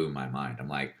just blew my mind. I'm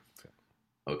like,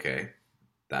 okay,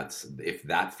 if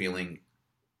that feeling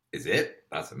is it,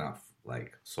 that's enough.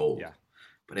 Like, sold. Yeah.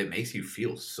 But it makes you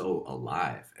feel so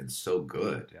alive and so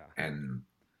good. Yeah. And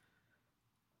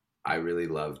I really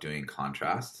love doing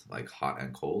contrast, like hot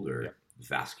and cold, or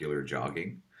vascular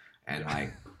jogging. And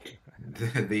like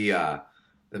the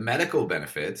medical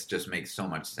benefits just make so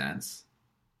much sense.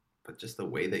 But just the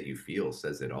way that you feel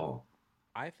says it all.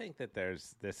 I think that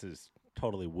this is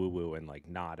totally woo-woo and like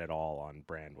not at all on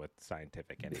brand with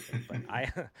scientific anything.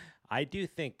 But I do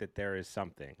think that there is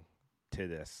something to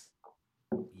this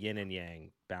yin and yang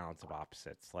balance of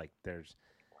opposites. Like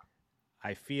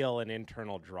I feel an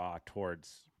internal draw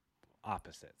towards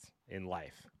opposites in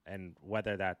life, and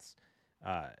whether that's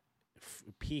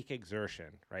peak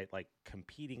exertion, right? Like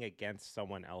competing against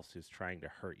someone else who's trying to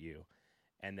hurt you,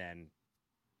 and then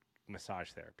massage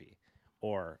therapy,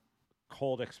 or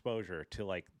cold exposure to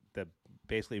like the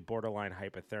basically borderline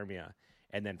hypothermia,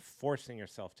 and then forcing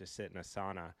yourself to sit in a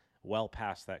sauna well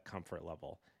past that comfort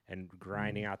level and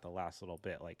grinding out the last little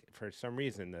bit. Like, for some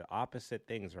reason, the opposite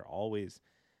things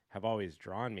have always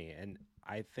drawn me. And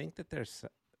I think that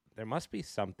there must be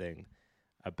something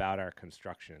about our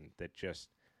construction that just,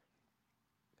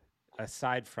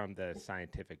 aside from the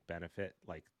scientific benefit,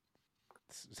 like,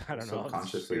 I don't know,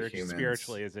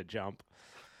 spiritually is a jump.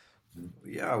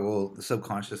 Yeah, well,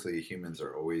 subconsciously humans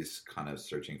are always kind of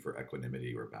searching for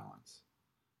equanimity or balance.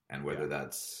 And whether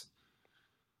that's,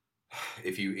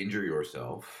 if you injure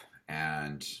yourself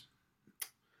and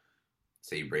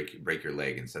say you break your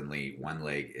leg, and suddenly one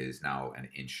leg is now an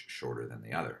inch shorter than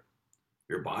the other.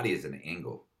 Your body is an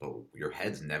angle, but your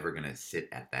head's never going to sit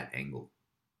at that angle,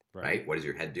 right? What does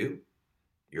your head do?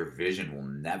 Your vision will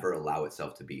never allow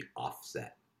itself to be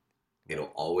offset.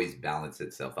 It'll always balance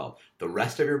itself out. The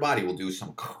rest of your body will do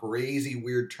some crazy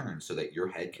weird turns so that your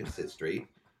head can sit straight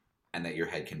and that your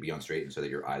head can be on straight, and so that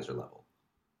your eyes are level,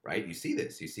 right? You see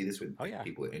this with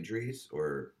people with injuries,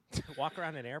 or walk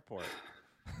around an airport.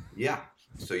 Yeah.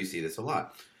 So you see this a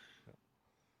lot.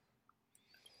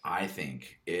 I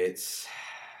think it's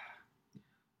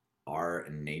our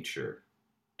nature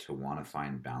to want to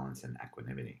find balance and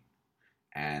equanimity.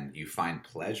 And you find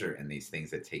pleasure in these things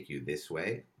that take you this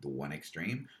way, the one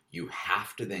extreme. You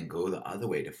have to then go the other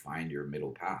way to find your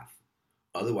middle path.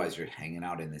 Otherwise, you're hanging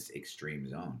out in this extreme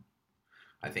zone.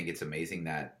 I think it's amazing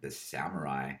that the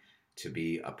samurai, to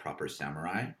be a proper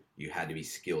samurai, you had to be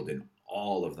skilled in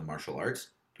all of the martial arts,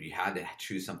 but you had to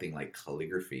choose something like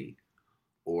calligraphy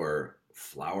or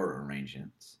flower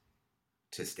arrangements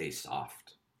to stay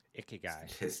soft.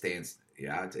 Ikigai. To stay in,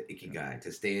 to ikigai,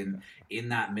 to stay in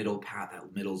that middle path,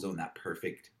 that middle zone, that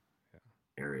perfect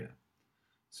area.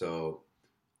 So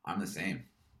I'm the same.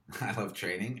 I love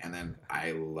training, and then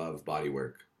I love body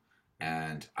work.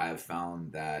 And I've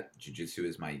found that jiu-jitsu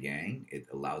is my yang. It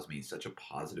allows me such a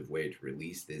positive way to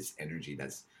release this energy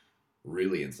that's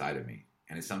really inside of me.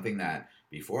 And it's something that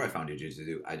before I found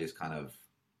jiu-jitsu, I just kind of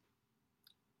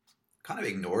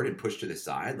ignored and pushed to the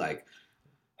side. Like,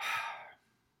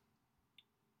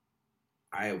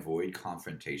 I avoid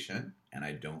confrontation and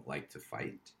I don't like to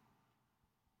fight.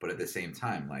 But at the same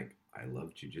time, like, I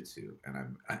love jiu-jitsu and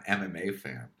I'm an MMA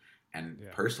fan. And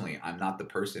personally, I'm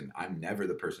never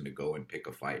the person to go and pick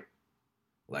a fight.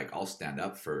 Like, I'll stand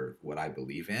up for what I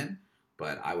believe in,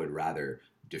 but I would rather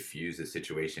diffuse the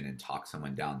situation and talk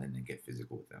someone down than to get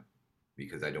physical with them,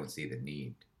 because I don't see the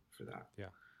need for that. Yeah.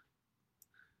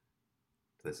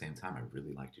 At the same time, I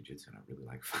really like jiu-jitsu and I really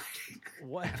like fighting.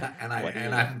 What?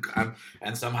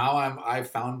 And somehow I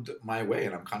found my way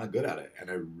and I'm kind of good at it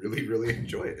and I really, really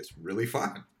enjoy it. It's really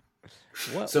fun.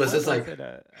 So it's just like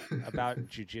about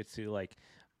jiu-jitsu. Like,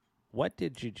 what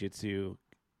did jiu-jitsu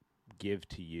give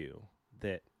to you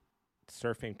that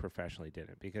surfing professionally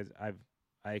didn't? Because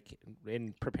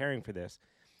in preparing for this,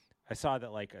 I saw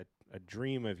that like a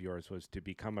dream of yours was to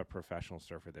become a professional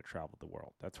surfer that traveled the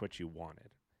world. That's what you wanted.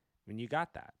 I mean, you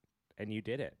got that, and you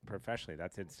did it professionally.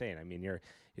 That's insane. I mean, you're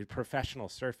professional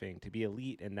surfing. To be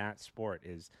elite in that sport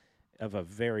is of a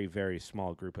very, very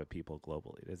small group of people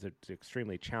globally. It's an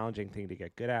extremely challenging thing to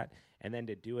get good at, and then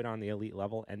to do it on the elite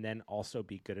level, and then also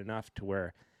be good enough to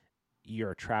where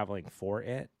you're traveling for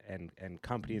it, and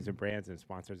companies and brands and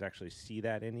sponsors actually see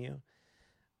that in you.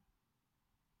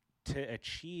 To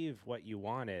achieve what you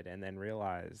wanted and then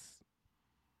realize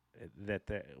that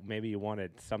maybe you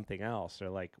wanted something else, or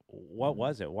like, what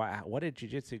was it? What did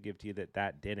jiu-jitsu give to you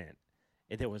that didn't?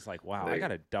 It was like, wow, I got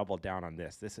to double down on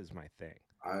this. This is my thing.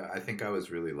 I think I was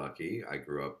really lucky. I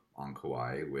grew up on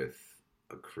Kauai with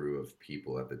a crew of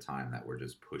people at the time that were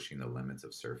just pushing the limits of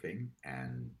surfing,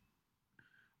 and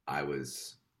I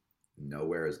was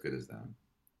nowhere as good as them.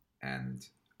 And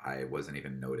I wasn't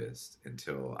even noticed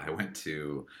until I went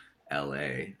to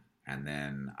LA, and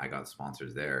then I got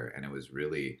sponsors there, and it was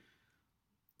really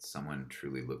someone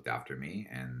truly looked after me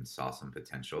and saw some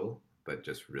potential, but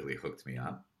just really hooked me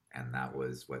up. And that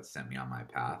was what sent me on my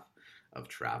path of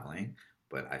traveling.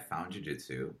 But I found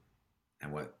jiu-jitsu,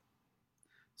 and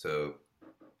so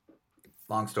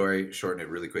long story, shorten it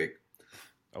really quick.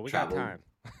 Oh, got time.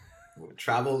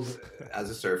 Traveled as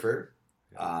a surfer,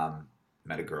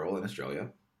 met a girl in Australia,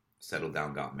 settled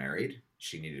down, got married.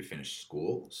 She needed to finish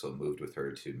school, so moved with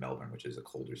her to Melbourne, which is a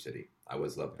colder city. I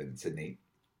was up in Sydney,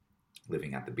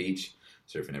 living at the beach,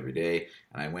 surfing every day.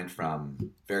 And I went from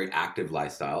very active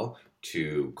lifestyle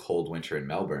to cold winter in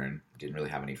Melbourne. Didn't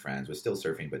really have any friends, was still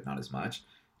surfing, but not as much.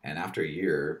 And after a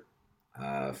year,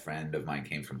 a friend of mine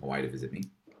came from Hawaii to visit me,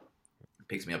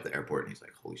 picks me up at the airport, and he's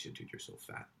like, holy shit, dude, you're so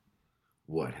fat.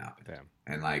 What happened? Damn.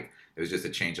 And like, it was just a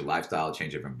change of lifestyle,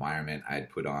 change of environment. I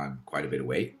had put on quite a bit of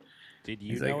weight. Did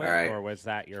you know it, or was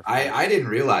that your I didn't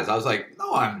realize. I was like,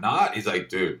 no, I'm not. He's like,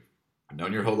 dude, I've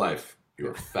known your whole life.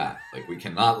 You're fat. Like, we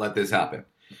cannot let this happen.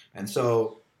 And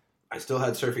so I still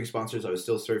had surfing sponsors. I was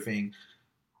still surfing,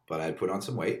 but I had put on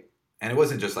some weight. And it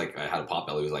wasn't just like I had a pot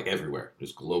belly. It was like everywhere,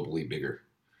 just globally bigger.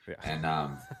 Yeah.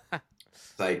 And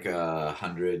it's like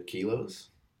 100 kilos,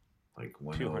 like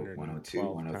 102,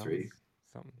 103.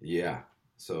 Something. Yeah.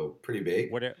 So pretty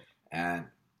big. And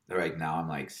right now I'm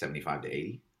like 75 to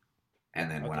 80. And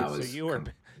then when I was... So you were...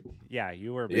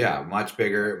 you were bigger. Yeah, much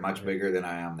bigger than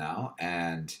I am now.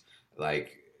 And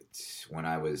like when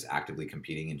I was actively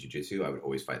competing in jiu-jitsu, I would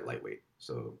always fight lightweight.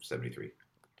 So 73.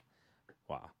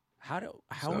 Wow. How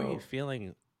are you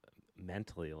feeling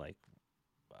mentally? Like,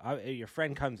 your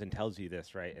friend comes and tells you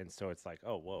this, right? And so it's like,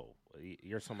 oh, whoa,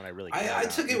 you're someone I really care I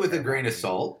took it with a grain of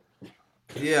salt.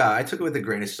 Yeah, I took it with a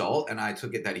grain of salt, and I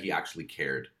took it that he actually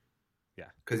cared. Yeah.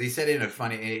 Because he said it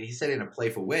in a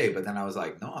playful way, but then I was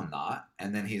like, no, I'm not.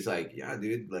 And then he's like, yeah,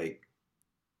 dude, like,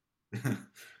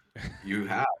 you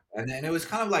have. And then it was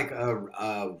kind of like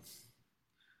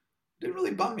didn't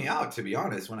really bum me out, to be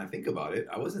honest, when I think about it.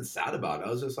 I wasn't sad about it. I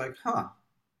was just like, huh,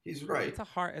 he's right. It's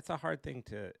a hard thing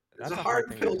to... It's a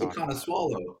hard pill to kind of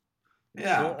swallow.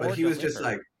 Yeah, but he was just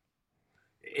like,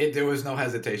 there was no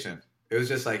hesitation. It was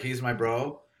just like, he's my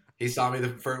bro. He saw me,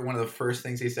 one of the first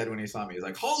things he said when he saw me, he's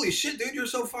like, holy shit, dude, you're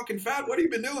so fucking fat. What have you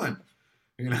been doing?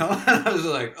 You know? I was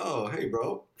like, oh, hey,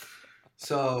 bro.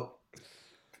 So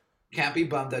can't be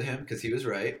bummed at him because he was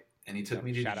right. And he took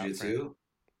me to jiu-jitsu.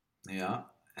 Yeah.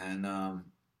 And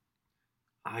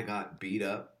I got beat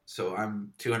up. So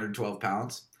I'm 212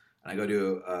 pounds. And I go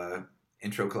to a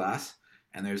intro class.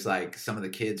 And there's like some of the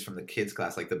kids from the kids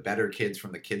class, like the better kids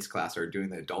from the kids class are doing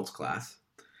the adults class.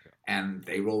 And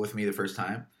they roll with me the first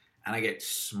time. And I get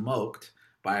smoked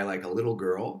by like a little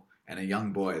girl and a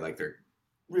young boy. Like they're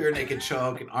rear naked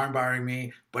choke and arm barring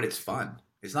me. But it's fun.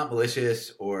 It's not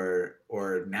malicious or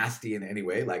nasty in any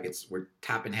way. Like we're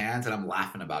tapping hands and I'm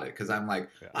laughing about it. Cause I'm like,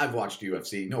 I've watched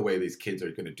UFC. No way these kids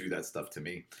are going to do that stuff to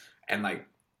me. And like,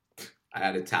 I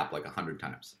had to tap like 100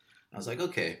 times. I was like,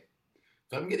 okay,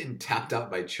 if I'm getting tapped out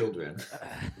by children,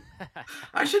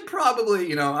 I should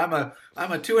probably, I'm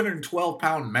a 212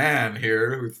 pound man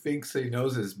here who thinks he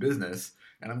knows his business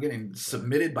and I'm getting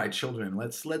submitted by children.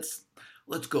 Let's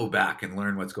go back and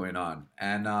learn what's going on.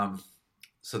 And,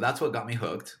 so that's what got me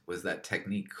hooked, was that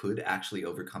technique could actually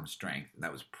overcome strength. And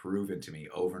that was proven to me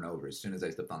over and over as soon as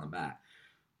I stepped on the mat.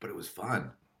 But it was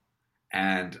fun.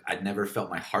 And I'd never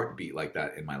felt my heart beat like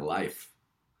that in my life.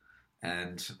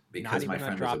 And because my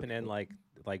friend dropping in like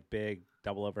big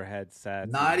double overhead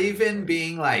sets. Not even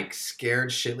being like scared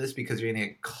shitless because you're going to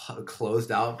get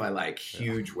closed out by like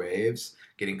huge waves,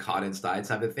 getting caught inside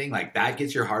type of thing. Like that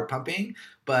gets your heart pumping,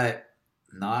 but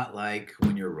not like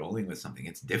when you're rolling with something.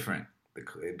 It's different.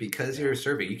 Because you're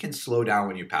surfing, you can slow down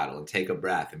when you paddle and take a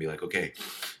breath and be like, okay,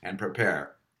 and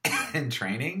prepare. In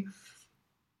training,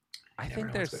 I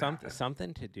think there's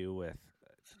something to do with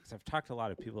because I've talked to a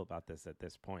lot of people about this at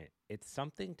this point. It's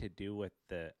something to do with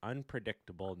the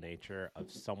unpredictable nature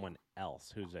of someone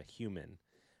else who's a human.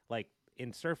 Like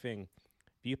in surfing,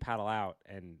 if you paddle out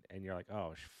and you're like,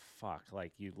 oh fuck,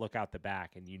 like you look out the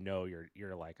back and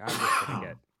you're like, I'm just gonna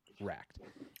get wrecked.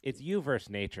 It's you versus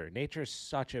nature. Nature is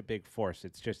such a big force.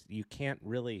 It's just you can't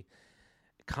really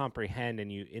comprehend,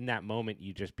 and you in that moment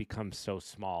you just become so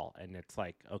small, and it's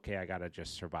like, okay, I gotta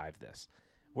just survive this.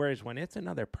 Whereas when it's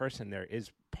another person, there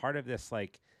is part of this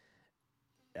like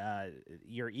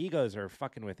your egos are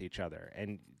fucking with each other,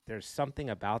 and there's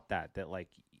something about that like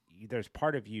there's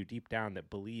part of you deep down that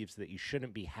believes that you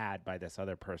shouldn't be had by this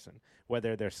other person,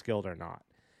 whether they're skilled or not.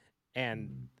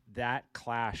 And that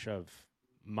clash of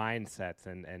mindsets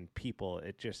and people,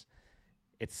 it's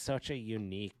such a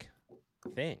unique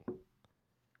thing.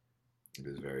 It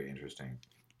is very interesting.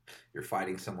 You're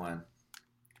fighting someone.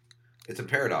 It's a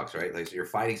paradox, right? Like, so you're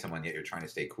fighting someone, yet you're trying to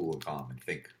stay cool and calm and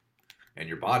think. And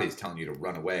your body's telling you to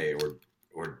run away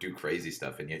or do crazy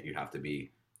stuff, and yet you have to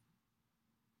be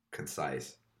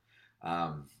concise.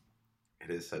 It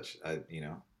is such a,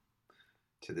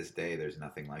 to this day, there's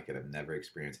nothing like it. I've never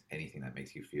experienced anything that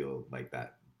makes you feel like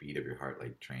that beat of your heart,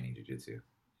 like training jiu-jitsu.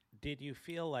 Did you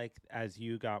feel like as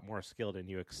you got more skilled and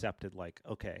you accepted, like,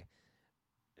 okay,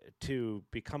 to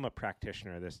become a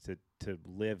practitioner, to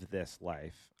live this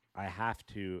life, I have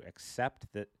to accept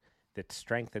that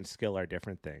strength and skill are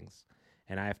different things,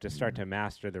 and I have to start to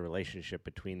master the relationship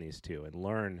between these two and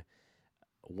learn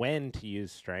when to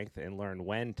use strength and learn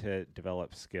when to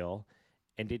develop skill?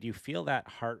 And did you feel that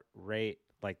heart rate,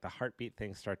 like the heartbeat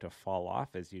thing, start to fall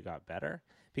off as you got better?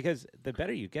 Because the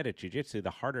better you get at jiu-jitsu, the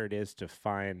harder it is to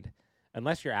find,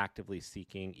 unless you're actively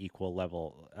seeking equal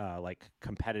level, like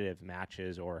competitive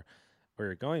matches or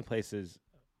you're going places.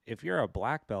 If you're a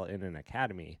black belt in an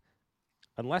academy,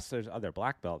 unless there's other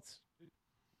black belts,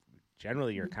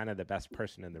 generally you're kind of the best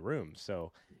person in the room.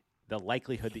 So the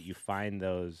likelihood that you find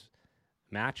those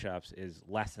matchups is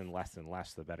less and less and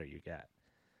less the better you get.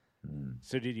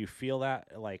 So did you feel that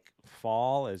like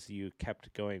fall as you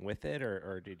kept going with it,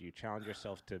 or did you challenge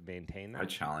yourself to maintain that? I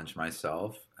challenged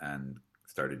myself and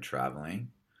started traveling,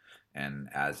 and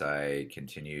as I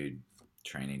continued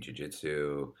training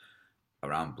jiu-jitsu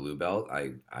around blue belt,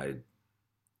 I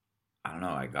don't know,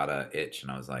 I got a itch,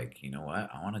 and I was like, you know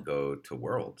what, I want to go to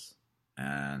Worlds,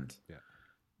 and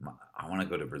I want to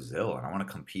go to Brazil, and I want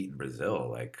to compete in Brazil.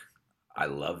 Like, I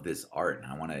love this art,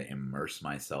 and I want to immerse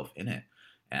myself in it.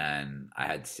 And I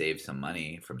had saved some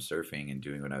money from surfing and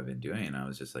doing what I've been doing. And I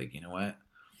was just like, you know what?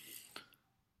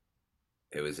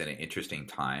 It was an interesting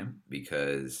time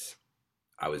because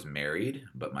I was married,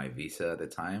 but my visa at the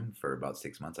time for about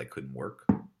 6 months, I couldn't work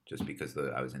just because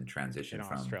I was in transition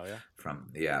from Australia?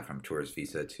 from tourist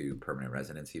visa to permanent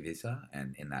residency visa.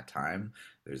 And in that time,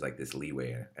 there's like this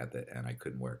leeway and I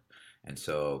couldn't work. And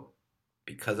so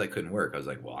because I couldn't work, I was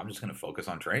like, well, I'm just going to focus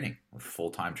on training,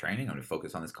 full-time training. I'm going to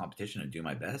focus on this competition and do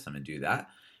my best. I'm going to do that.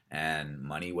 And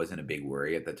money wasn't a big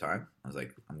worry at the time. I was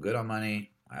like, I'm good on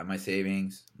money. I have my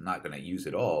savings. I'm not going to use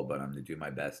it all, but I'm going to do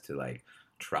my best to like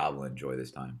travel and enjoy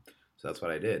this time. So that's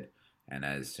what I did. And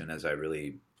as soon as I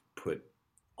really put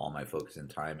all my focus and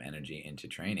time, energy into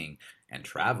training and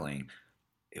traveling,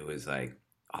 it was like,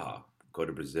 go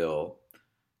to Brazil.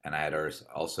 And I had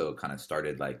also kind of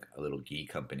started like a little gi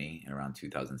company in around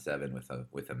 2007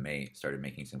 with a mate, started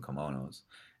making some kimonos,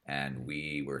 and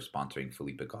we were sponsoring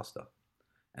Felipe Costa.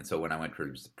 And so when I went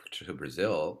to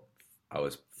Brazil, I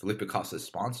was Felipe Costa's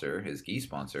sponsor, his gi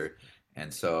sponsor.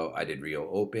 And so I did Rio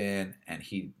Open, and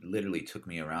he literally took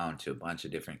me around to a bunch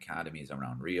of different academies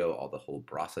around Rio, all the whole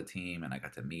Brasa team, and I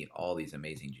got to meet all these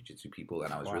amazing jiu-jitsu people,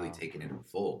 and I was really taken into the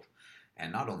fold.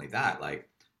 And not only that, like,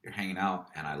 you're hanging out,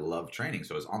 and I love training.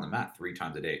 So I was on the mat 3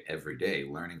 times a day, every day,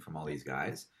 learning from all these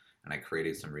guys. And I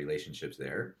created some relationships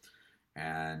there.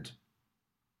 And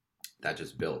that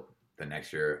just built. The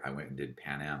next year, I went and did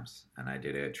Pan Ams. And I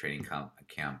did a training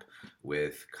camp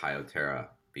with Caio Terra,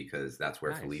 because that's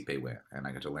where Felipe went. And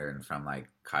I got to learn from, like,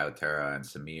 Caio Terra and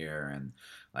Samir and,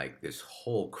 like, this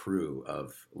whole crew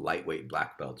of lightweight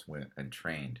black belts went and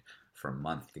trained for a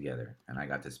month together. And I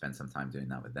got to spend some time doing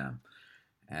that with them.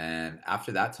 And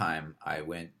after that time, I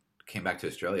came back to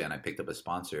Australia, and I picked up a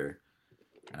sponsor,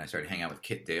 and I started hanging out with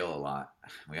Kit Dale a lot.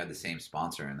 We had the same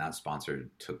sponsor, and that sponsor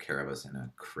took care of us in a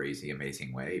crazy,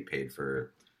 amazing way. He paid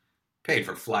for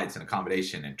flights and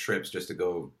accommodation and trips just to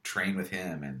go train with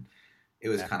him, and it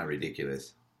was kind of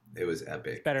ridiculous. It was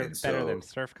epic. It's better than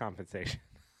surf compensation.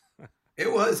 It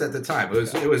was at the time.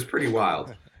 It was pretty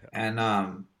wild.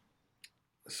 And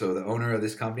so the owner of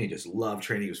this company just loved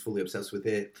training. He was fully obsessed with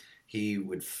it. He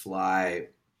would fly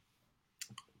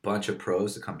bunch of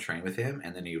pros to come train with him,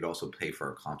 and then he would also pay for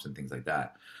our comps and things like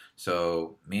that.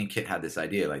 So me and Kit had this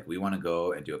idea, like we want to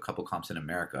go and do a couple comps in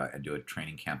America and do a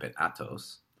training camp at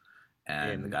Atos.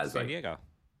 And the in guy's San like, Diego.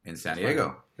 in San That's Diego.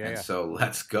 fun. Yeah, And yeah. so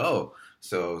let's go.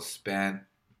 So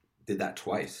did that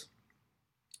twice.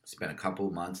 Spent a couple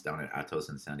months down at Atos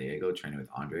in San Diego training with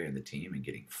Andre and the team and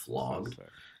getting flogged. So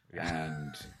sick. Yeah.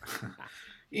 And,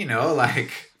 you know,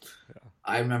 like, Yeah.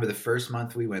 I remember the first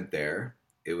month we went there,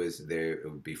 it was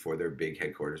before their big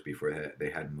headquarters, before they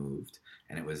had moved.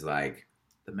 And it was like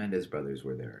the Mendez brothers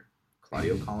were there,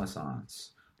 Claudio Colasans,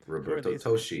 Roberto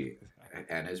Toshi,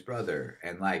 and his brother.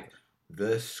 And like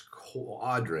the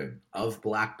squadron of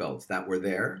black belts that were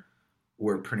there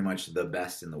were pretty much the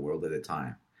best in the world at the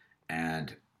time.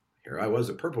 And here I was,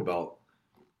 a purple belt,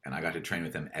 and I got to train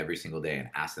with them every single day and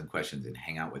ask them questions and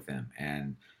hang out with them.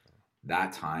 And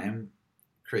that time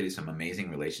created some amazing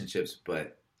relationships,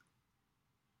 but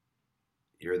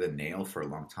you're the nail for a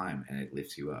long time and it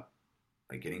lifts you up.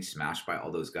 Like getting smashed by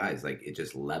all those guys, like it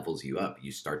just levels you up.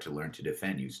 You start to learn to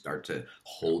defend. You start to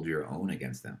hold your own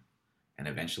against them. And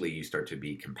eventually you start to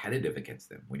be competitive against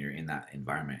them when you're in that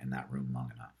environment, in that room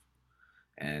long enough.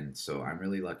 And so I'm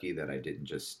really lucky that I didn't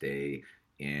just stay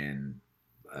in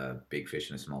a big fish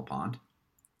in a small pond.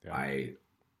 Yeah. I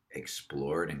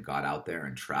explored and got out there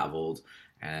and traveled.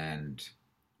 And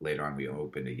later on, we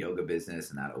opened a yoga business,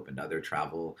 and that opened other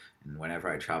travel. And whenever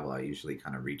I travel, I usually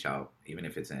kind of reach out, even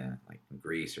if it's in like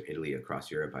Greece or Italy,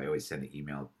 across Europe. I always send an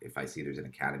email if I see there's an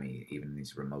academy, even in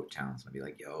these remote towns. And I'll be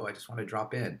like, yo, I just want to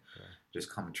drop in. Yeah. Just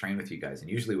come train with you guys. And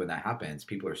usually when that happens,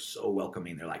 people are so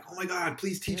welcoming. They're like, oh my God,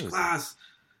 please teach class.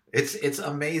 It's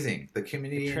amazing. The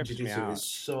community in Jiu-Jitsu is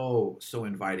so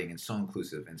inviting and so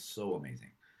inclusive and so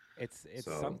amazing. It's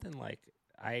something like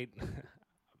I'm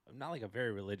not like a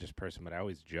very religious person, but I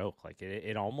always joke like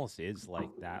it almost is like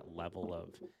that level of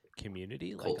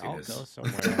community. Like Cultiness. I'll go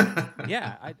somewhere.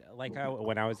 Yeah,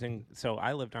 when I was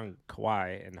I lived on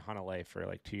Kauai in Honolulu for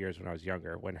like 2 years when I was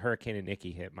younger. When Hurricane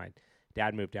Nikki hit, my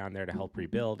dad moved down there to help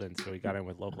rebuild, and so we got in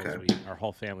with locals. Okay. Our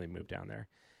whole family moved down there.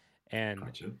 And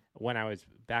gotcha. When I was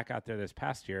back out there this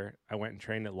past year, I went and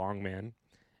trained at Longman,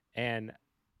 and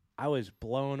I was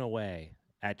blown away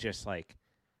at just like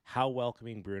how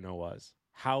welcoming Bruno was,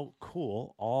 how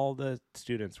cool all the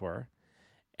students were.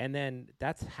 And then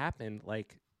that's happened.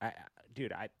 Like,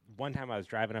 one time I was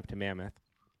driving up to Mammoth,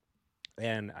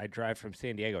 and I drive from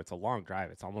San Diego. It's a long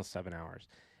drive. It's almost 7 hours.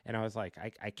 And I was like,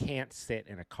 I can't sit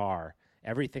in a car.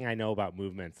 Everything I know about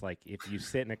movements, like if you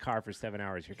sit in a car for 7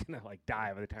 hours, you're going to like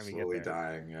die by the time you get there. Slowly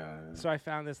dying, yeah. So I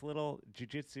found this little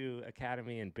jiu-jitsu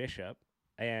academy in Bishop,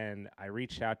 and I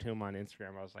reached out to him on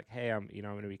Instagram. I was like, hey, I'm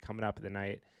going to be coming up at the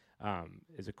night.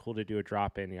 Is it cool to do a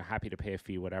drop-in? Happy to pay a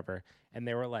fee, whatever. And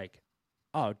they were like,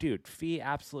 oh, dude, fee?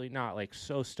 Absolutely not. Like,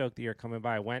 so stoked that you're coming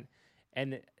by. I went,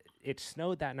 and it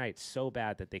snowed that night so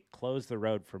bad that they closed the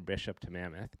road from Bishop to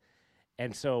Mammoth.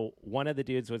 And so one of the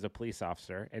dudes was a police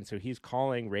officer, and so he's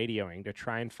radioing to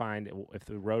try and find if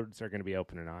the roads are going to be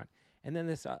open or not. And then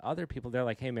this other people, they're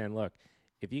like, hey, man, look,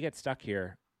 if you get stuck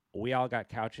here, we all got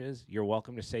couches. You're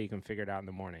welcome to say you can figure it out in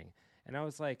the morning. And I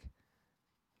was like,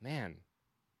 man,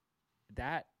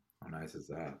 how nice is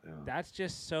that? Yeah. That's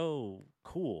just so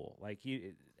cool. Like,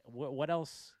 what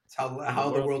else? It's how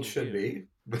the world should be.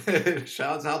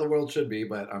 Shouts how the world should be,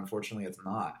 but unfortunately it's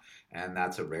not. And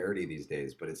that's a rarity these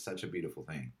days, but it's such a beautiful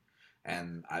thing.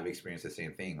 And I've experienced the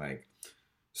same thing, like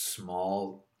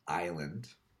small island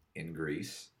in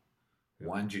Greece,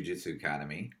 one jiu-jitsu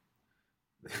academy.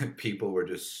 People were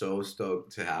just so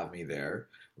stoked to have me there.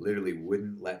 Literally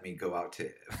wouldn't let me go out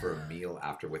for a meal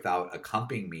after without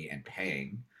accompanying me and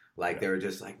paying. Like they were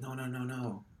just like, no.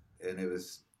 And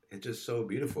it's just so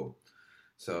beautiful.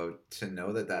 So to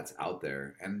know that that's out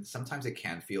there, and sometimes it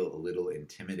can feel a little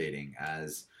intimidating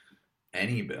as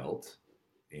any belt,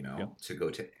 to go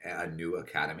to a new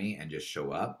academy and just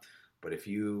show up. But if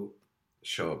you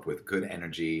show up with good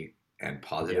energy and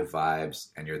positive vibes,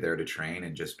 and you're there to train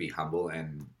and just be humble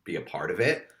and be a part of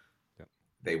it,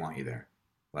 they want you there.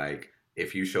 Like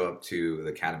if you show up to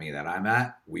the academy that I'm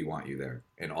at, we want you there.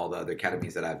 And all the other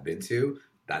academies that I've been to,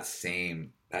 that's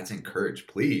encouraged.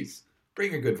 Please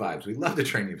bring your good vibes. We'd love to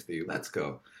train with you. Let's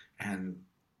go. And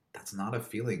that's not a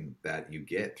feeling that you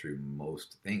get through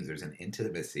most things. There's an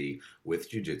intimacy with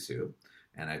jiu-jitsu,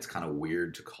 and it's kind of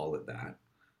weird to call it that.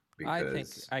 I think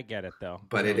I get it though.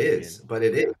 But it is.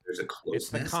 There's a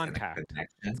closeness, it's the contact. And a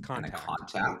connection, and a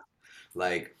contact.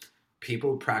 Like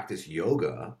people practice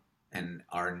yoga and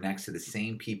are next to the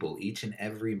same people each and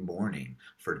every morning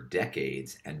for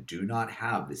decades and do not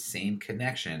have the same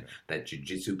connection that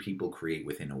jiu-jitsu people create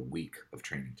within a week of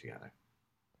training together.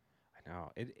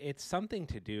 No, it's something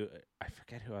to do. I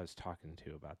forget who I was talking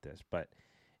to about this, but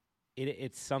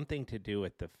it's something to do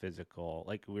with the physical,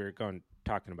 like we were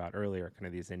talking about earlier, kind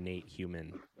of these innate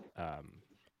human um,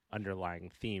 underlying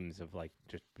themes of like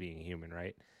just being human,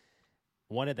 right?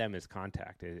 One of them is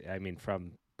contact. I mean,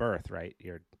 from birth, right?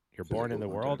 You're born in the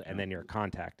world, and then you're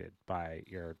contacted by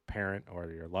your parent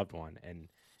or your loved one, and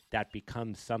that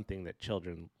becomes something that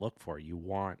children look for. You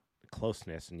want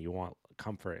closeness, and you want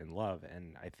comfort and love.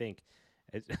 And I think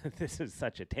this is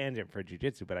such a tangent for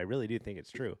jiu-jitsu, but I really do think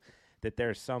it's true that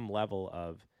there's some level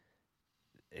of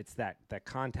it's that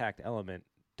contact element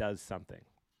does something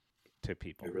to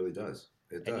people. It really does.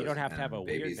 It does. And you don't have to have a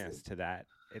weirdness to that.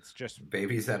 It's just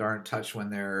babies that aren't touched when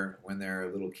they're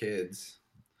little kids.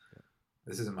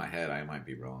 This is in my head. I might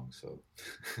be wrong, so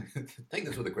take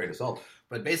this with a grain of salt.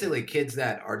 But basically, kids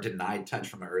that are denied touch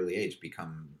from an early age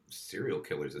become serial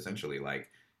killers. Essentially, like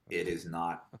it is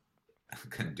not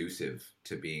conducive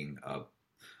to being a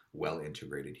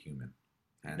well-integrated human.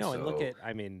 And look at,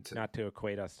 I mean, not to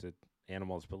equate us to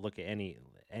animals, but look at any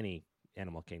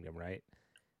animal kingdom, right?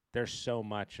 There's so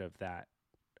much of that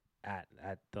at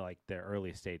the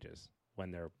early stages when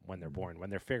they're born,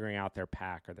 when they're figuring out their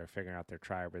pack or they're figuring out their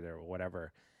tribe or their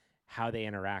whatever, how they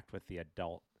interact with the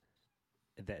adult.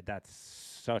 That's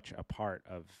such a part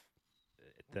of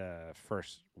the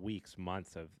first weeks,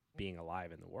 months of being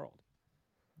alive in the world.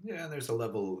 Yeah, there's a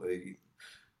level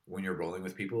when you're rolling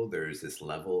with people. There's this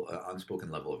level,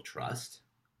 unspoken level of trust,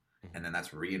 and then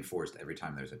that's reinforced every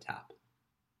time there's a tap.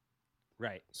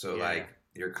 Right. So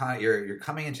you're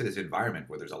coming into this environment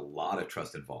where there's a lot of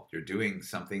trust involved. You're doing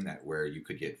something where you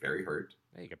could get very hurt.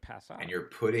 Yeah, you could pass out. And you're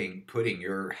putting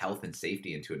your health and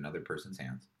safety into another person's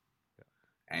hands.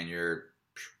 Yeah. And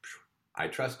I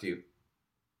trust you.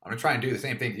 I'm going to try and do the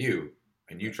same thing to you,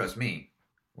 and you trust me.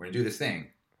 We're going to do this thing.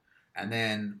 And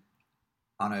then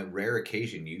on a rare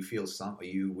occasion, you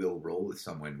will roll with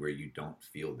someone where you don't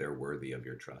feel they're worthy of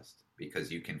your trust,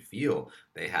 because you can feel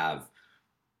they have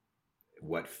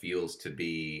what feels to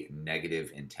be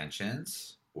negative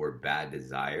intentions or bad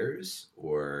desires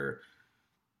or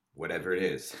whatever it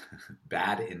is,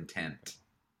 bad intent.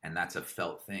 And that's a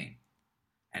felt thing.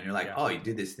 And you're like, oh, you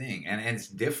did this thing. And it's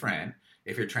different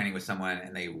if you're training with someone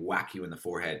and they whack you in the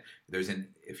forehead.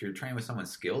 If you're training with someone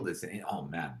skilled, it's, oh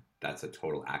man, that's a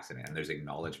total accident. And there's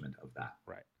acknowledgement of that.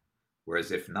 Right.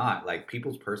 Whereas if not, like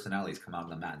people's personalities come out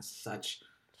on the mat in such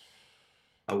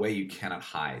a way you cannot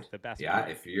hide. The best. Yeah.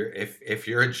 Part. If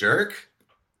you're a jerk,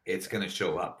 it's going to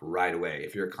show up right away.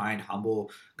 If you're a kind,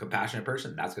 humble, compassionate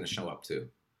person, that's going to show up too.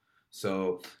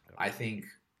 So I think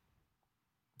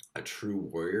a true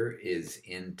warrior is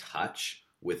in touch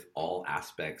with all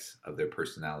aspects of their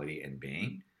personality and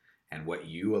being, and what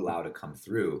you allow to come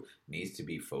through needs to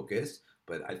be focused.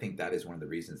 But I think that is one of the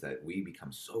reasons that we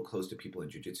become so close to people in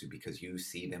jiu-jitsu, because you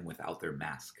see them without their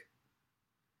mask.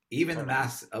 Even the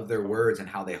mask of their words and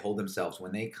how they hold themselves,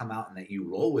 when they come out and that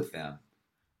you roll with them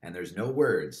and there's no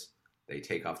words, they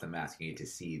take off the mask. You need to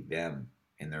see them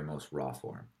in their most raw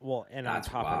form. Well, and on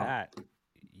top of that,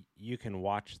 you can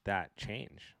watch that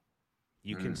change.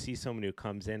 You can see someone who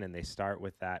comes in and they start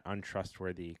with that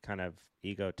untrustworthy, kind of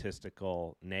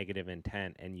egotistical, negative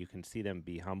intent, and you can see them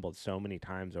be humbled so many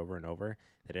times over and over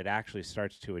that it actually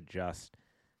starts to adjust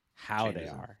how they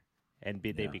are. And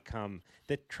they become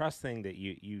the trust thing that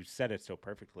you said it so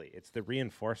perfectly. It's the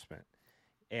reinforcement.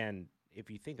 And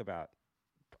if you think about,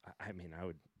 I mean, I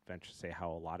would venture to say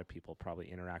how a lot of people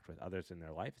probably interact with others in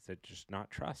their life is that just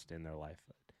not trust in their life.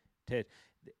 To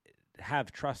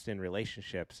have trust in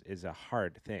relationships is a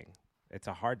hard thing. It's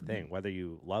a hard thing, whether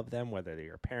you love them, whether they're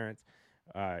your parents,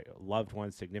 loved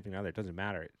ones, significant other, it doesn't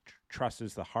matter. Trust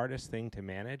is the hardest thing to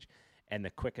manage and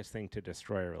the quickest thing to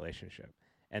destroy a relationship.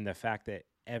 And the fact that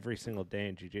every single day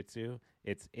in jiu-jitsu,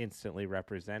 it's instantly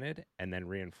represented and then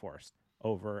reinforced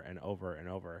over and over and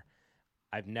over.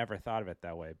 I've never thought of it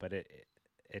that way, but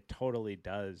it totally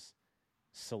does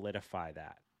solidify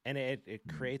that. And it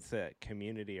creates a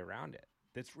community around it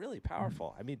that's really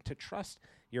powerful. I mean, to trust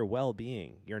your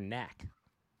well-being, your neck,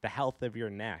 the health of your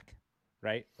neck,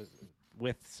 right,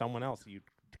 with someone else you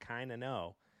kind of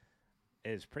know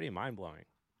is pretty mind-blowing.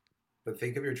 But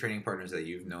think of your training partners that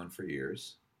you've known for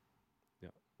years. Yeah.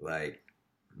 Like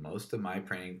most of my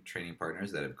training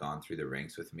partners that have gone through the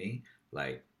ranks with me,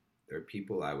 like they're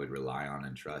people I would rely on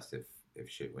and trust if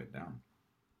shit went down.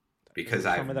 Because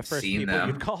I've some of the first seen people them,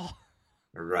 you'd call.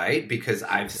 Right? Because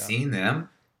I've seen them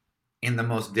in the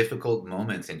most difficult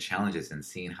moments and challenges and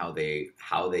seen how they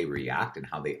react and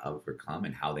how they overcome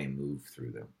and how they move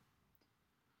through them.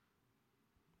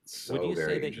 So would you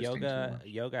say that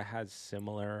yoga has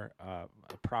similar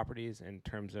properties in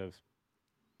terms of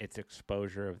its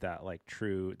exposure of that like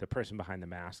the person behind the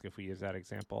mask, if we use that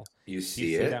example. You Do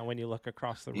see you see it. that when you look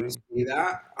across the You room? see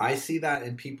that? I see that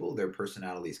in people. Their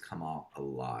personalities come out a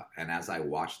lot. And as I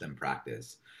watch them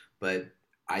practice, but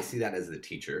I see that as the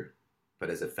teacher,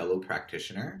 but as a fellow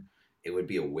practitioner, it would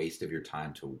be a waste of your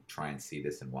time to try and see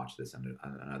this and watch this on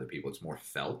other people. It's more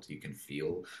felt. You can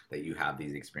feel that you have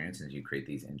these experiences. You create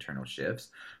these internal shifts.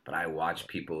 But I watch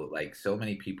people, like so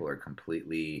many people are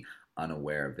completely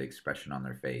unaware of the expression on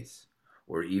their face,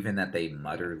 or even that they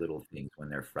mutter little things when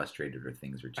they're frustrated or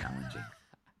things are challenging.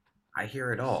 I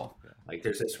hear it all. Yeah. Like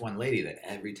there's this one lady that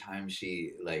every time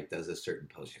she like does a certain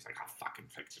pose, she's like, "I'll fucking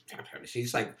fix it."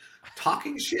 She's like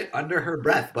talking shit under her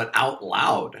breath, but out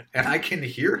loud, and I can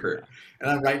hear her. And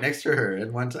I'm right next to her.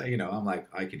 And one time, I'm like,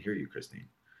 "I can hear you, Christine."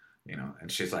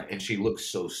 And she's like, and she looks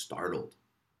so startled.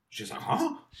 She's like,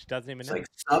 "Huh?" She doesn't even It's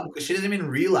know. like she doesn't even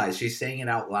realize she's saying it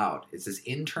out loud. It's this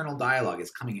internal dialogue.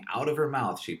 It's coming out of her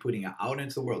mouth. She's putting it out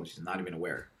into the world. And she's not even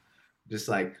aware. Just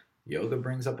like yoga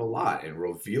brings up a lot and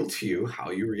reveal to you how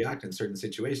you react in certain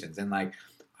situations. And like,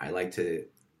 I like to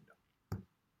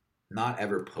not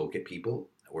ever poke at people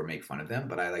or make fun of them,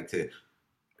 but I like to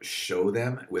show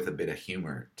them with a bit of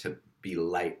humor to be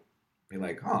light. Be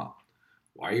like, "Huh,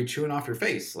 why are you chewing off your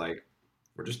face? Like,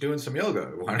 we're just doing some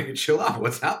yoga. Why don't you chill out?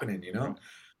 What's happening?"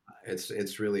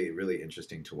 It's really, really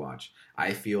interesting to watch.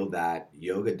 I feel that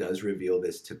yoga does reveal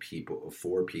this to people,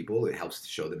 for people. It helps to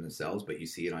show them themselves, but you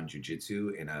see it on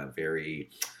jiu-jitsu in a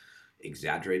very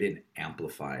exaggerated,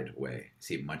 amplified way. You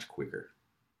see it much quicker.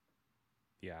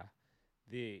 Yeah.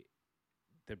 The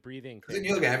breathing Because in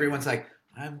thing. yoga, everyone's like,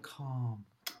 "I'm calm.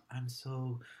 I'm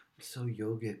so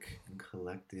yogic and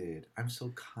collected. I'm so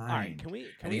kind." All right, can we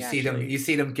and you actually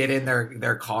see them get in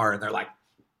their car and they're like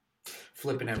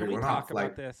flipping can we everyone talk off. about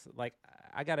Like, this? Like,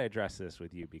 I got to address this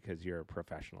with you because you're a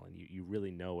professional and you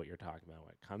really know what you're talking about when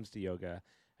it comes to yoga.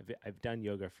 I've done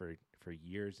yoga for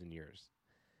years and years,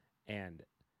 and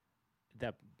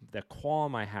the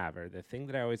qualm I have, or the thing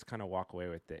that I always kind of walk away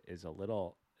with, it is a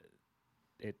little,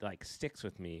 it like sticks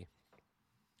with me,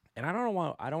 and I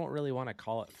don't really want to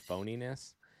call it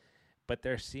phoniness, but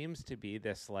there seems to be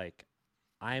this like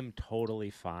I'm totally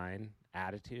fine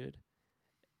attitude,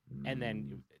 and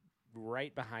then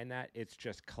right behind that, it's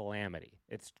just calamity.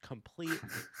 It's complete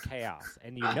chaos,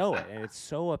 and you know it, and it's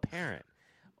so apparent.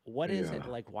 What is it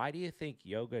like? Why do you think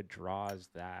yoga draws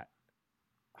that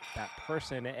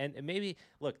person? And maybe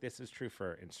look, this is true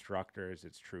for instructors.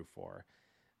 It's true for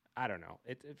I don't know.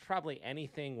 It's probably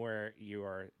anything where you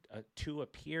are to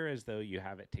appear as though you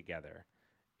have it together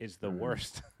is the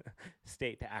worst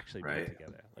state to actually be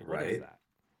together. Like, what is that?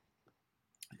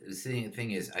 The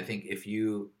thing is, I think if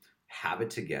you have it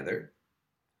together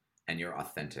and you're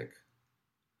authentic,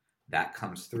 that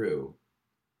comes through,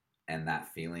 and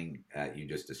that feeling that you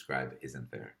just described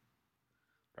isn't there.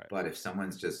 Right. But if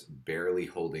someone's just barely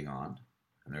holding on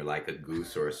and they're like a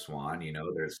goose or a swan,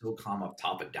 they're so calm up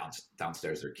top, and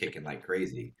downstairs they're kicking like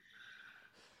crazy.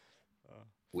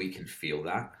 We can feel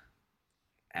that.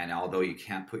 And although you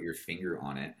can't put your finger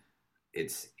on it,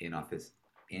 it's inauthentic.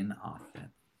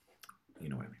 You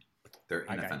know what I mean? They're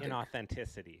inauthentic.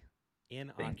 Inauthenticity.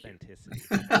 Inauthenticity.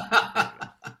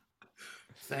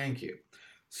 Thank you.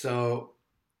 So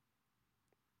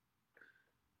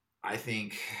I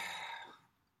think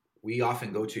we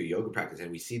often go to a yoga practice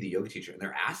and we see the yoga teacher and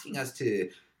they're asking us to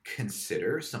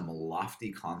consider some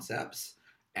lofty concepts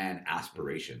and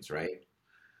aspirations, right?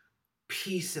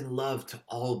 Peace and love to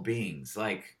all beings.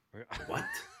 Like, what?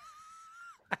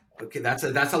 Okay, that's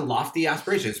a lofty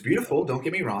aspiration. It's beautiful. Don't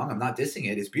get me wrong. I'm not dissing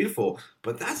it. It's beautiful,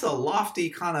 but that's a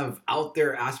lofty kind of out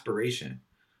there aspiration.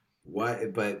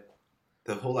 But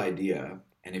the whole idea,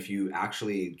 and if you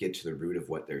actually get to the root of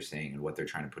what they're saying and what they're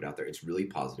trying to put out there, it's really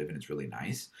positive and it's really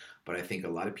nice. But I think a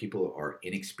lot of people are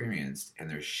inexperienced and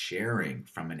they're sharing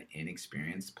from an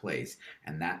inexperienced place,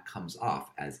 and that comes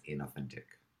off as inauthentic.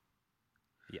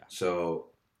 Yeah. So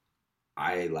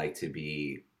I like to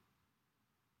be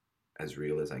as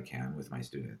real as I can with my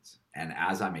students. And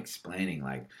as I'm explaining,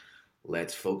 like,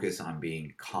 let's focus on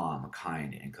being calm,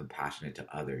 kind, and compassionate to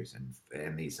others,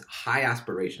 and these high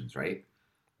aspirations, right?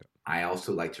 I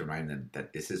also like to remind them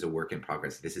that this is a work in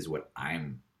progress. This is what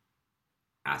I'm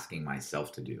asking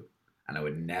myself to do. And I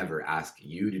would never ask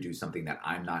you to do something that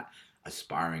I'm not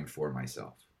aspiring for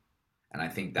myself. And I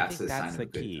think that's the sign of a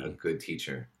good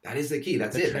teacher. That is the key.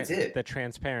 That's it. The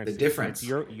transparency. The difference.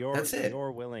 That's it.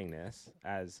 Your willingness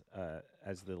as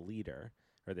the leader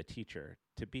or the teacher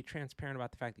to be transparent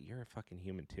about the fact that you're a fucking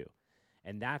human too.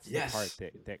 And that's the part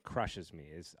that crushes me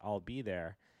is I'll be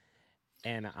there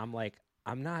and I'm like,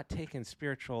 I'm not taking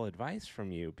spiritual advice from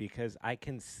you because I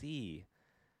can see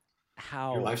Your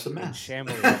how life's a in mess.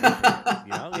 shambles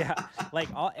everything is, Yeah. Like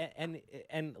all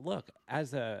and look,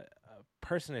 as a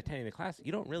person attending the class,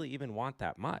 you don't really even want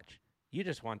that much. You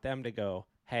just want them to go,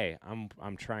 "Hey,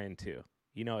 I'm trying to."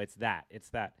 It's that. It's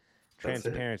that That's it.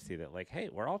 transparency that like, "Hey,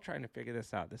 we're all trying to figure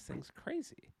this out. This thing's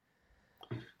crazy."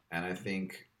 And I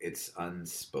think it's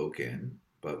unspoken,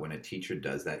 but when a teacher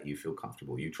does that, you feel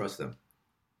comfortable. You trust them,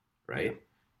 Yeah. right?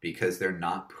 Because they're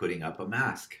not putting up a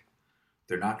mask.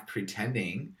 They're not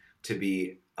pretending to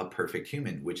be a perfect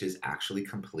human, which is actually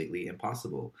completely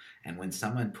impossible. And when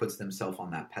someone puts themselves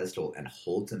on that pedestal and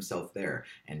holds themselves there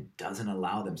and doesn't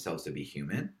allow themselves to be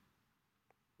human,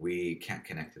 we can't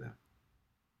connect to them.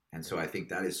 And so I think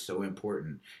that is so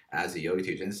important as a yoga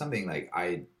teacher. And it's something like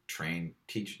I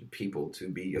teach people to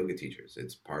be yoga teachers.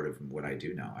 It's part of what I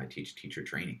do now. I teach teacher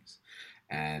trainings.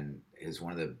 And it's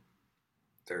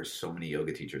there's so many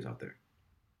yoga teachers out there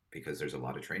because there's a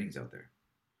lot of trainings out there.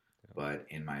 But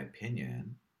in my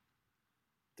opinion,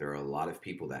 there are a lot of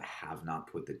people that have not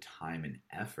put the time and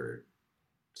effort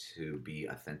to be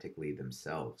authentically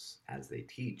themselves as they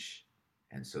teach.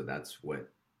 And so that's what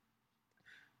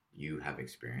you have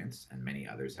experienced and many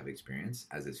others have experienced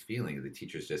as this feeling of the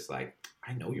teacher's just like,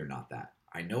 I know you're not that.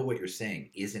 I know what you're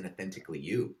saying isn't authentically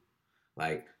you.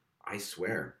 Like, I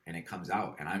swear, and it comes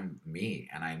out, and I'm me,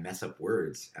 and I mess up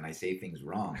words, and I say things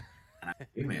wrong, and I'm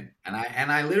human. And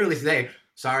I literally say,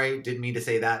 sorry, didn't mean to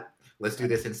say that. Let's do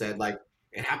this instead. Like,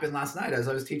 it happened last night as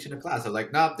I was teaching a class. I was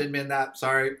like, nope, didn't mean that.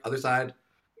 Sorry, other side.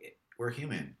 We're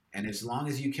human. And as long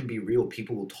as you can be real,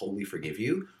 people will totally forgive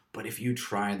you. But if you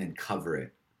try and then cover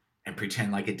it and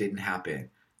pretend like it didn't happen,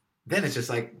 then it's just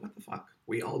like, what the fuck?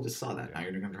 We all just saw that. Yeah. Now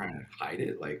you're going to try and hide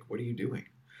it? Like, what are you doing?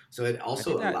 So it I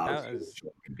also think that allows that you to was show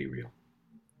up and be real.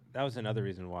 that was another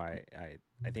reason why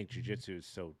I think jujitsu is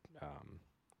so.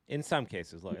 In some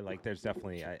cases, like there's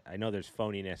definitely I know there's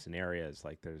phoniness in areas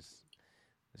like there's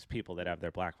people that have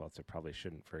their black belts that probably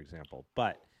shouldn't, for example.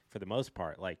 But for the most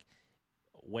part, like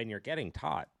when you're getting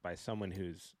taught by someone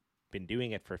who's been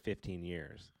doing it for 15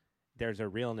 years, there's a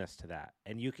realness to that.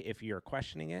 And if you're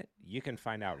questioning it, you can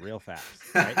find out real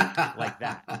fast, right? Like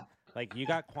that. Like you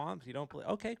got qualms, you don't believe.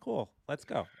 Okay, cool, let's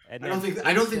go. And then I don't think that's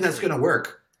instantly, going to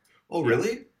work. Oh, yeah.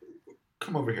 really?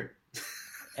 Come over here.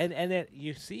 And then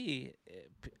you see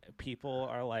people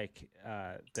are like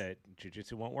that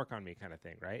jujitsu won't work on me kind of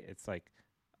thing, right? It's like,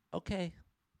 okay,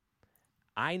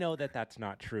 I know that that's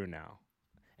not true now.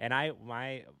 And I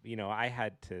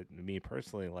had to, me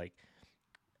personally, like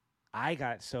I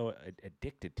got so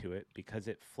addicted to it because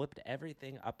it flipped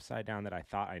everything upside down that I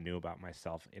thought I knew about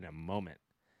myself in a moment.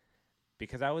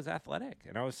 Because I was athletic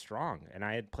and I was strong and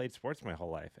I had played sports my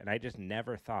whole life. And I just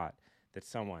never thought that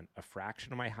someone a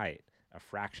fraction of my height, a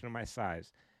fraction of my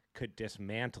size, could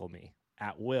dismantle me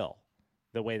at will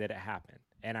the way that it happened.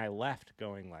 And I left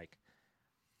going like,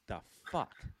 the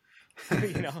fuck?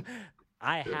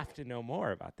 I have to know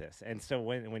more about this. And so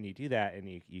when you do that and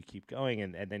you keep going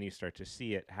and then you start to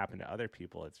see it happen to other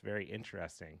people, it's very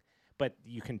interesting. But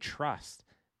you can trust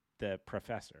the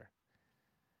professor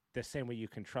the same way you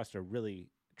can trust a really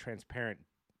transparent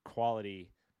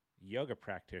quality yoga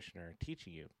practitioner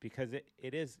teaching you, because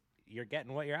it is, you're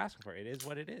getting what you're asking for. It is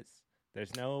what it is.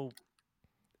 There's no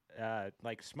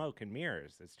like smoke and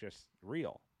mirrors. It's just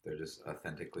real. They're just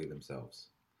authentically themselves.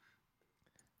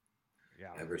 Yeah,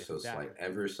 Ever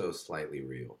so slightly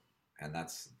real. And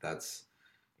that's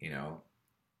you know,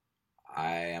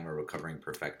 I am a recovering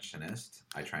perfectionist.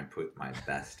 I try and put my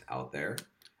best out there.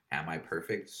 Am I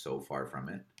perfect? So far from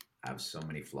it. I have so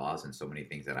many flaws and so many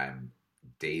things that I'm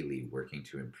daily working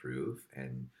to improve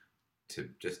and to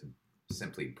just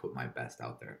simply put my best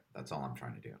out there. That's all I'm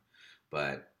trying to do.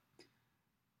 But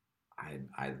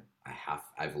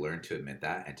I've learned to admit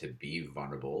that and to be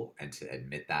vulnerable and to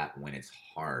admit that when it's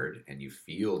hard and you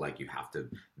feel like you have to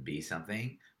be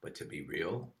something, but to be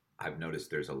real. I've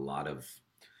noticed there's a lot of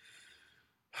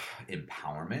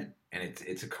empowerment, and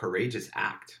it's a courageous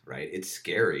act, right? It's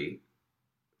scary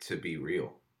to be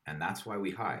real. And that's why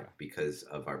we hide, because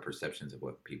of our perceptions of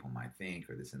what people might think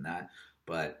or this and that.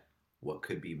 But what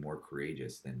could be more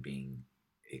courageous than being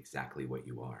exactly what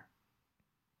you are?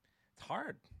 It's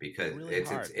hard. Because really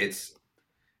hard.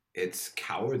 it's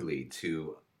cowardly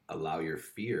to allow your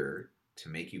fear to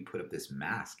make you put up this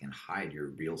mask and hide your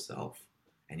real self.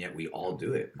 And yet we all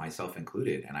do it, myself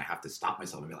included. And I have to stop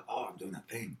myself and be like, oh, I'm doing that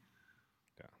thing.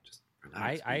 Yeah. Just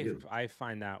relax. I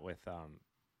find that with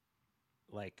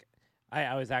like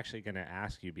I was actually going to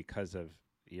ask you, because of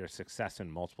your success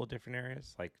in multiple different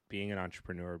areas, like being an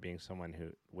entrepreneur, being someone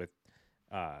who with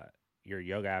your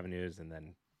yoga avenues and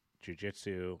then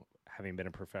jiu-jitsu, having been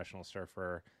a professional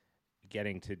surfer,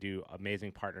 getting to do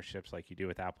amazing partnerships like you do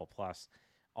with Apple Plus,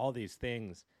 all these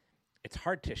things, it's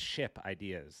hard to ship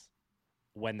ideas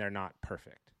when they're not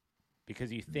perfect,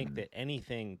 because you think that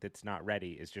anything that's not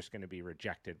ready is just going to be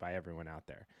rejected by everyone out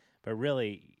there. But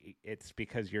really, it's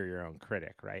because you're your own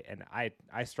critic, right? And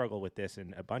I struggle with this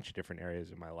in a bunch of different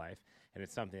areas of my life, and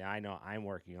it's something I know I'm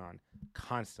working on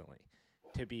constantly,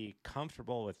 to be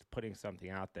comfortable with putting something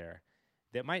out there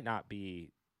that might not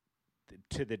be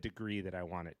to the degree that I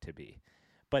want it to be.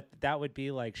 But that would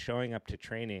be like showing up to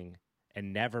training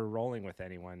and never rolling with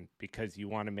anyone because you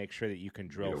want to make sure that you can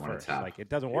drill first. Like, it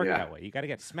doesn't work that way. You got to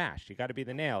get smashed. You got to be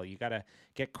the nail. You got to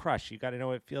get crushed. You got to know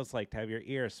what it feels like to have your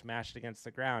ear smashed against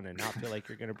the ground and not feel like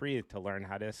you're going to breathe to learn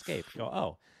how to escape. Go,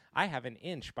 oh, I have an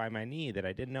inch by my knee that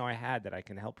I didn't know I had that I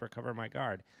can help recover my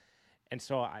guard. And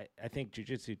so I think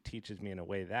jiu-jitsu teaches me in a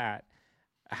way that,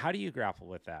 how do you grapple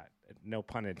with that? No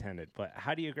pun intended, but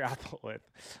how do you grapple with,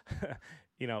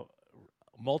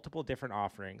 multiple different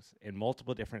offerings in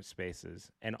multiple different spaces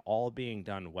and all being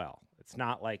done well? It's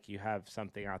not like you have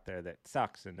something out there that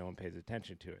sucks and no one pays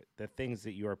attention to it. The things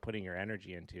that you are putting your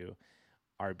energy into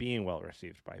are being well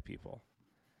received by people.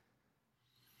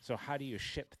 So how do you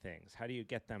ship things? How do you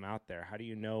get them out there? How do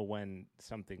you know when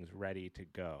something's ready to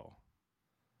go?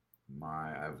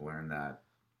 I've learned that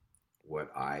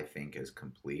what I think is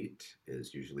complete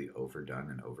is usually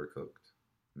overdone and overcooked,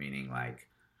 meaning like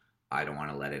I don't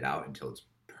want to let it out until it's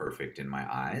perfect in my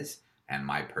eyes, and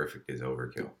my perfect is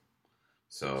overkill.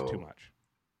 So it's too much.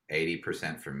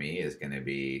 80% for me is going to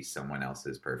be someone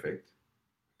else's perfect.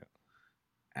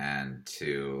 Yeah. And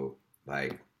to,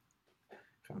 like,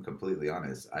 if I'm completely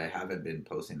honest, I haven't been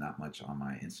posting that much on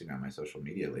my Instagram, my social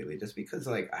media lately, just because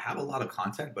like I have a lot of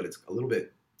content, but it's a little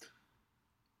bit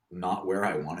not where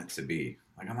I want it to be.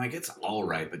 Like, I'm like, it's all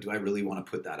right, but do I really want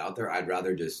to put that out there? I'd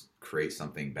rather just create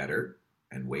something better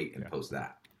and wait and post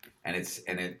that. And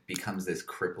it becomes this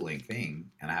crippling thing,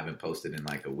 and I haven't posted in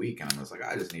like a week, and I'm just like,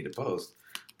 I just need to post.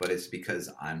 But it's because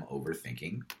I'm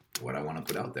overthinking what I want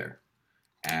to put out there.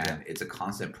 And it's a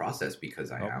constant process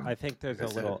because I think there's a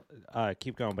little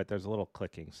keep going, but there's a little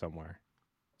clicking somewhere.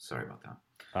 Sorry about that.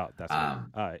 Oh,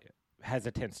 that's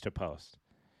hesitance to post.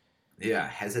 Yeah,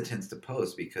 hesitance to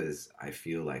post because I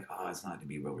feel like, it's not going to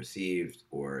be well received,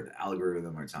 or the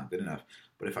algorithm, or it's not good enough.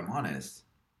 But if I'm honest,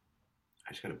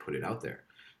 I just got to put it out there.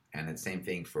 And it's the same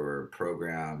thing for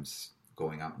programs,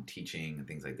 going out and teaching and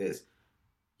things like this.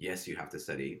 Yes, you have to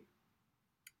study.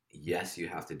 Yes, you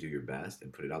have to do your best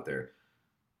and put it out there.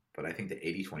 But I think the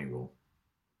 80-20 rule,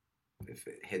 if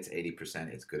it hits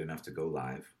 80%, it's good enough to go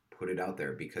live. Put it out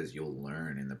there because you'll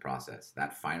learn in the process.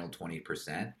 That final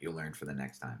 20%, you'll learn for the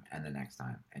next time and the next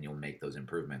time, and you'll make those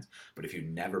improvements. But if you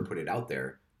never put it out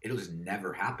there, it'll just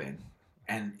never happen.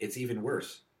 And it's even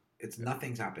worse.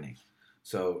 Nothing's happening.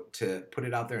 So to put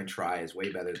it out there and try is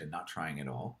way better than not trying at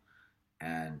all.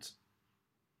 And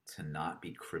to not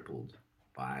be crippled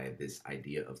by this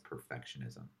idea of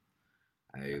perfectionism.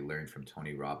 I learned from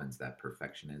Tony Robbins that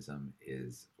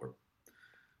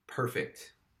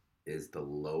perfect is the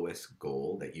lowest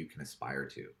goal that you can aspire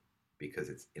to, because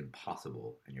it's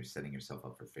impossible and you're setting yourself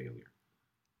up for failure,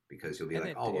 because you'll be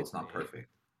it's not perfect.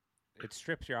 It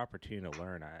strips your opportunity to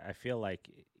learn. I feel like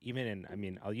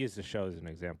I'll use the show as an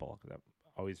example because I'm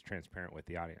always transparent with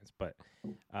the audience, but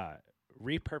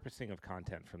repurposing of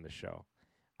content from the show.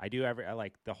 I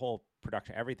like the whole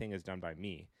production, everything is done by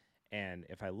me. And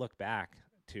if I look back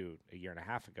to a year and a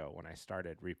half ago when I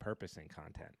started repurposing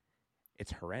content,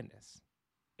 it's horrendous.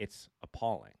 It's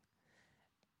appalling.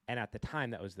 And at the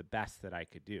time, that was the best that I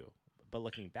could do. But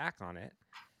looking back on it,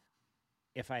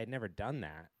 if I had never done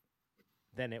that,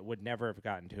 then it would never have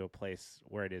gotten to a place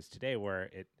where it is today, where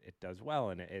it does well,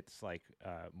 and it's like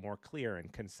more clear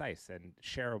and concise and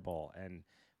shareable and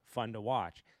fun to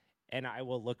watch. And I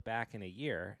will look back in a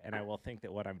year and I will think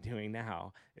that what I'm doing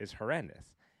now is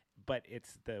horrendous. But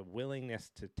it's the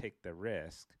willingness to take the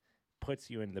risk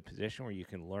puts you in the position where you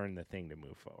can learn the thing to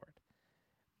move forward.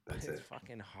 But it's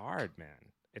fucking hard, man.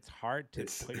 It's hard to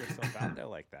put yourself out there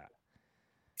like that.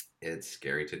 It's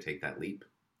scary to take that leap,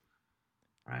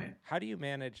 right? How do you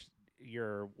manage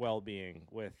your well-being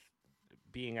with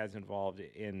being as involved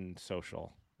in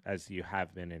social as you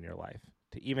have been in your life?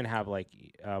 To even have like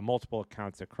multiple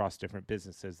accounts across different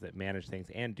businesses that manage things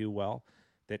and do well,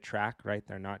 that track, right?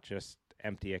 They're not just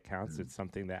empty accounts. It's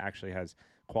something that actually has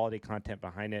quality content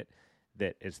behind it,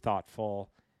 that is thoughtful.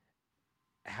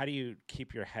 How do you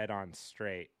keep your head on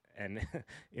straight and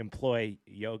employ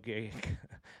yogic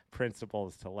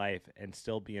principles to life and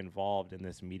still be involved in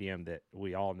this medium that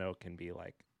we all know can be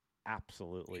like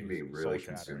absolutely can be really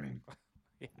consuming?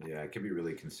 Yeah, it can be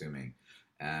really consuming.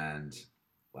 And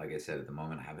like I said, at the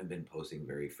moment, I haven't been posting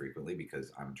very frequently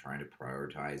because I'm trying to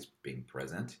prioritize being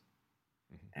present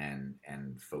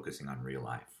and focusing on real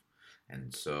life.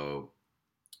 And so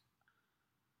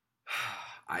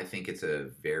I think it's a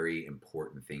very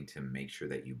important thing to make sure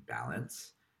that you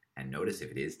balance and notice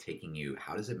if it is taking you,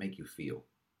 how does it make you feel?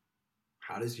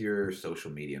 How does your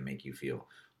social media make you feel?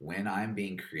 When I'm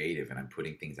being creative and I'm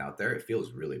putting things out there, it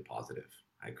feels really positive.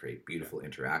 I create beautiful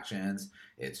interactions.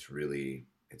 It's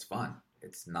fun.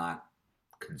 It's not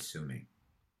consuming.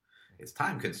 It's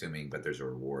time consuming, but there's a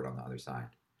reward on the other side.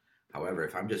 However,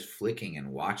 if I'm just flicking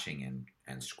and watching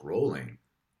and scrolling,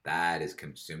 that is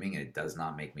consuming and it does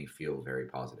not make me feel very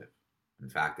positive. In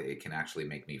fact, it can actually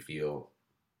make me feel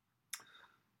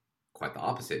quite the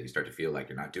opposite. You start to feel like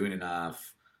you're not doing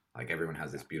enough, like everyone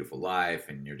has this beautiful life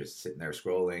and you're just sitting there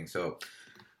scrolling. So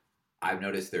I've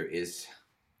noticed there is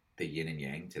the yin and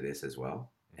yang to this as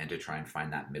well, and to try and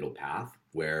find that middle path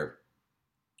where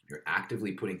you're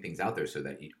actively putting things out there so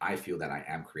that I feel that I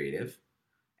am creative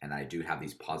and I do have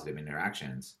these positive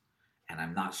interactions, and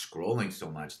I'm not scrolling so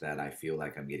much that I feel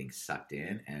like I'm getting sucked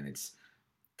in and it's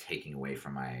taking away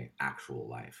from my actual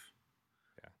life.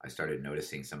 Yeah. I started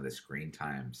noticing some of the screen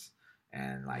times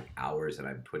and like hours that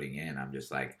I'm putting in. I'm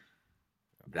just like,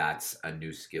 that's a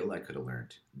new skill I could have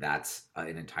learned. That's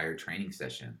an entire training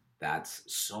session. That's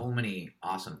so many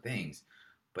awesome things,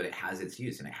 but it has its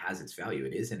use and it has its value.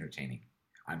 It is entertaining.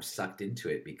 I'm sucked into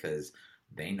it because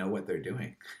they know what they're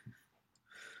doing.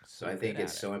 So I think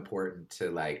it's so important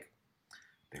to like,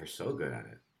 they're so good at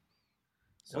it.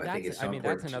 So well, I think it's so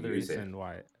important that's another to use reason it.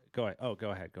 why. Go ahead. Oh,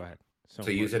 go ahead. So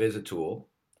use it as a tool,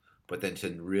 but then to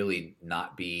really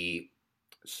not be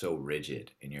so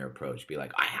rigid in your approach. Be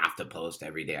like, I have to post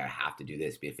every day. I have to do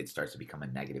this. If it starts to become a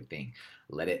negative thing,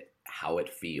 let it how it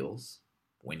feels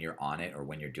when you're on it or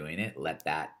when you're doing it. Let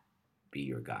that be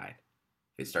your guide.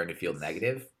 If it's starting to feel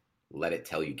negative, let it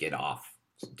tell you get off.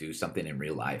 Do something in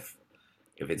real life.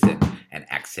 If it's an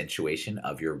accentuation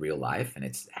of your real life and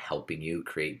it's helping you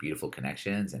create beautiful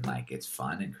connections and like it's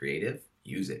fun and creative,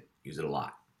 use it. Use it a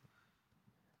lot.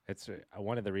 It's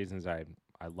one of the reasons I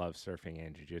love surfing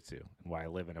and jiu-jitsu, and why I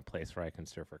live in a place where I can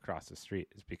surf across the street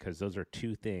is because those are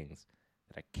two things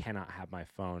that I cannot have my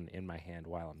phone in my hand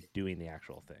while I'm doing the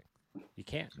actual thing. You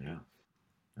can't.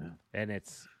 Yeah. And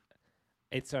it's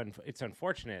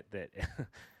unfortunate that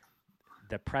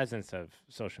the presence of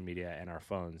social media and our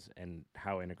phones and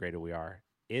how integrated we are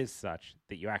is such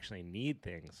that you actually need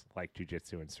things like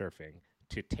jiu-jitsu and surfing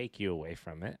to take you away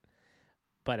from it.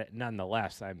 But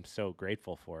nonetheless, I'm so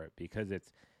grateful for it because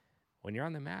it's when you're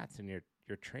on the mats and you're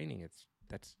training,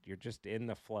 you're just in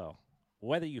the flow.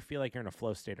 Whether you feel like you're in a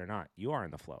flow state or not, you are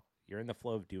in the flow. You're in the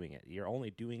flow of doing it. You're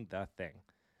only doing the thing.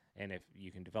 And if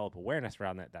you can develop awareness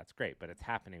around that, that's great. But it's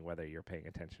happening whether you're paying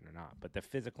attention or not. But the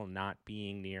physical not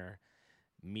being near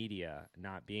media,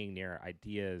 not being near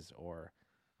ideas or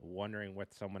wondering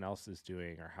what someone else is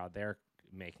doing or how they're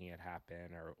making it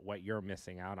happen or what you're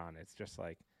missing out on, it's just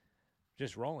like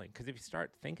just rolling. Because if you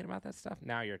start thinking about that stuff,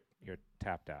 now you're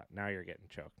tapped out. Now you're getting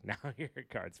choked. Now your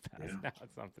card's passed. Yeah. Now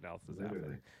something else is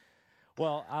happening.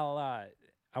 Well,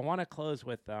 I want to close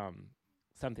with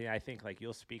something I think like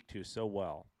you'll speak to so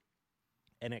well,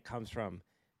 and it comes from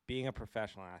being a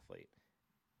professional athlete,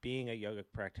 being a yoga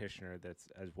practitioner that's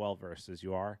as well versed as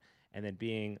you are, and then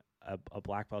being a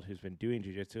black belt who's been doing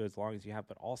jiu-jitsu as long as you have,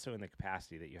 but also in the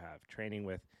capacity that you have, training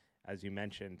with, as you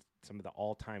mentioned, some of the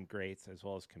all-time greats as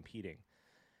well as competing.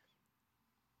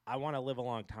 I want to live a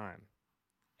long time,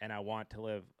 and I want to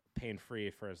live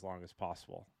pain-free for as long as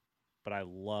possible. But I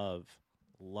love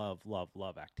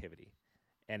activity.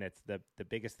 And it's the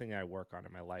biggest thing I work on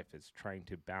in my life is trying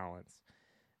to balance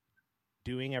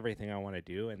doing everything I want to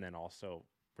do and then also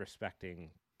respecting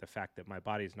the fact that my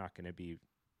body's not going to be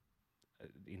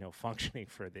functioning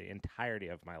for the entirety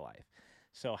of my life.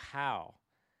 So how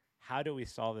do we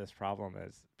solve this problem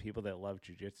as people that love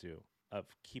jiu-jitsu of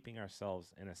keeping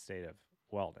ourselves in a state of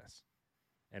wellness?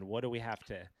 And what do we have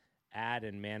to add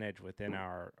and manage within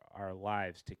our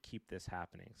lives to keep this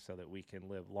happening so that we can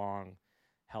live long,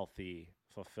 healthy,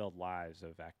 fulfilled lives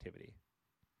of activity?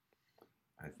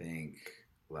 I think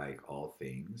like all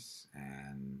things,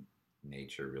 and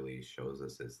nature really shows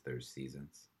us is there's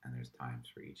seasons and there's times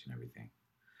for each and everything.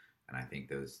 And I think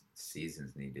those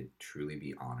seasons need to truly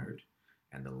be honored.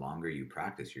 And the longer you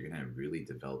practice, you're going to really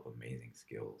develop amazing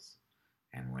skills.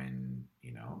 And when,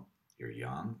 you're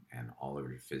young and all of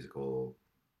your physical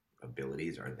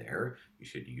abilities are there, you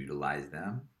should utilize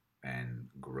them and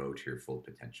grow to your full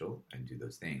potential and do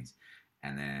those things.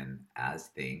 And then as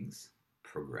things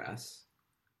progress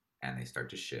and they start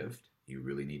to shift, you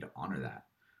really need to honor that.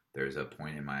 There's a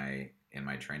point in my in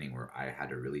my training where I had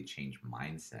to really change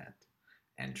mindset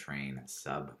and train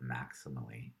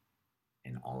sub-maximally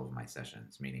in all of my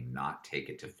sessions, meaning not take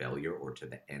it to failure or to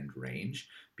the end range,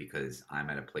 because I'm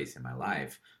at a place in my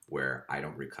life where I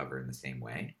don't recover in the same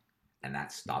way, and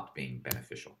that stopped being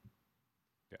beneficial.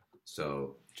 Yeah.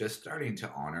 So just starting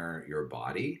to honor your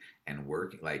body and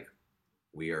work, like,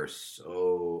 we are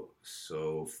so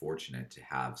fortunate to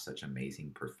have such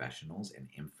amazing professionals and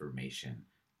information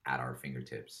at our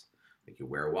fingertips. Like, you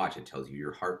wear a watch, it tells you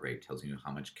your heart rate, tells you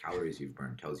how much calories you've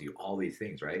burned, tells you all these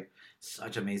things, right?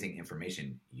 Such amazing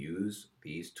information. Use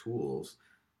these tools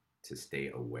to stay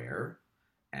aware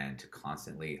and to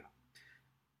constantly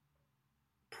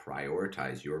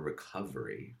prioritize your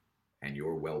recovery and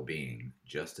your well-being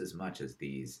just as much as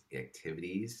these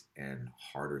activities and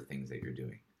harder things that you're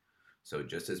doing. So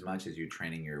just as much as you're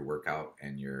training your workout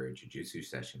and your jiu-jitsu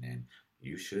session in,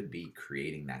 you should be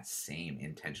creating that same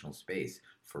intentional space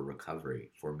for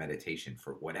recovery, for meditation,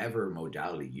 for whatever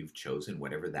modality you've chosen,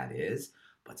 whatever that is,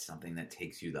 but something that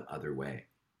takes you the other way.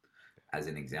 As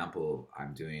an example,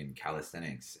 I'm doing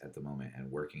calisthenics at the moment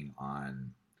and working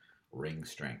on ring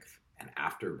strength. And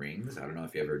after rings, I don't know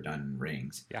if you've ever done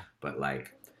rings, but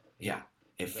like,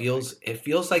 it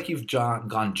feels like you've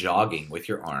gone jogging with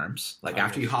your arms. Like,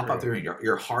 after you hop up the ring,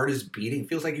 your heart is beating. It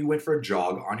feels like you went for a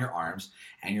jog on your arms,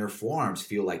 and your forearms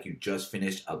feel like you just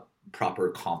finished a proper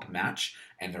comp match,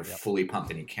 and they're fully pumped,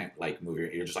 and you can't like move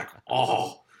you're just like,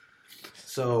 oh.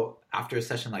 So after a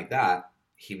session like that,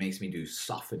 he makes me do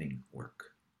softening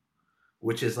work,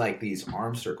 which is like these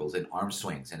arm circles and arm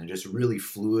swings, and they're just really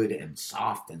fluid and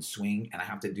soft and swing. And I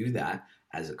have to do that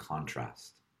as a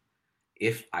contrast.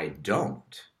 If I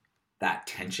don't, that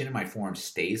tension in my forearm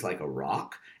stays like a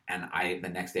rock, and the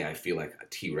next day I feel like a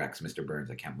T-Rex, Mr.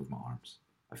 Burns. I can't move my arms.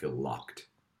 I feel locked.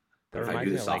 But if I do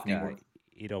the softening work,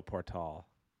 Ido Portal.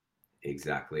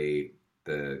 Exactly.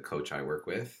 The coach I work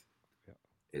with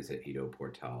is an Ido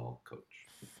Portal coach.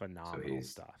 Phenomenal so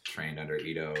he's stuff. Trained under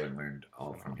Ido and learned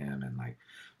all from him, and like,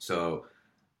 so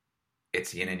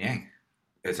it's yin and yang.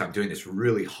 I'm doing this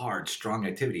really hard, strong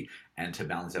activity, and to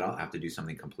balance it out, I have to do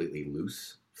something completely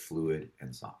loose, fluid,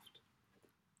 and soft.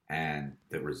 And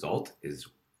the result is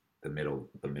the middle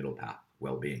path,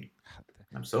 well-being.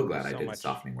 And I'm so glad I did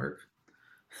softening work.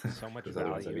 So much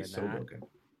value in so that. Broken.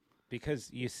 Because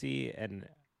you see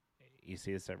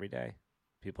this every day.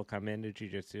 People come into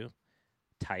jiu-jitsu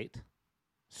tight,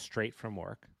 straight from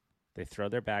work. They throw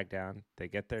their bag down. They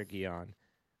get their gi on.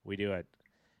 We do it.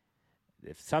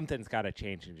 If something's got to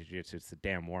change in jiu-jitsu, it's the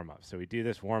damn warm-up. So we do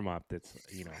this warm-up that's,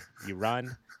 you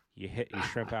run, you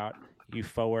shrimp out, you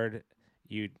forward,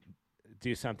 you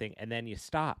do something, and then you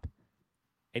stop.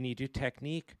 And you do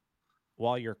technique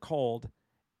while you're cold,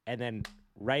 and then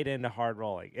right into hard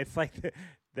rolling. It's like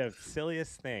the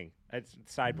silliest thing. It's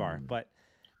sidebar. But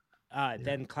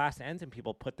then class ends, and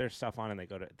people put their stuff on, and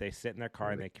they sit in their car,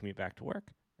 and they commute back to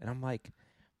work. And I'm like,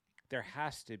 there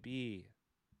has to be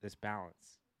this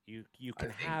balance. You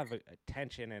can have a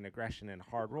tension and aggression and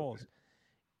hard rolls.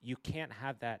 You can't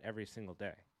have that every single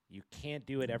day. You can't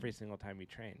do it every single time you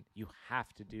train. You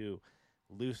have to do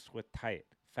loose with tight,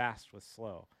 fast with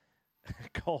slow,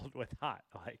 cold with hot.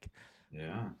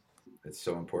 Yeah, it's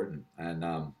so important. And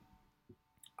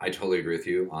I totally agree with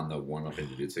you on the warm-up in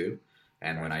jiu-jitsu.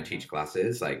 And when I teach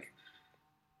classes, like,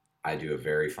 I do a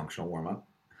very functional warm-up.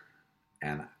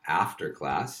 And after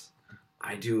class,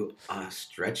 I do a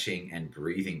stretching and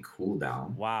breathing cool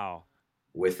down. Wow.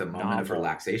 With a moment of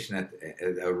relaxation at the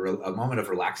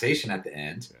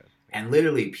end. Yeah. And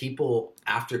literally people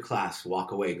after class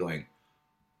walk away going,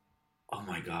 oh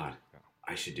my God,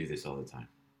 I should do this all the time.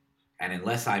 And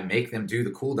unless I make them do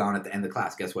the cool down at the end of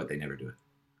class, guess what? They never do it.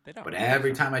 They don't. But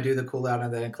every time I do the cool down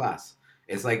at the end of class,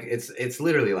 it's like, it's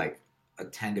literally like a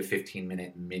 10 to 15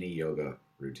 minute mini yoga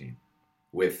routine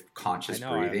with conscious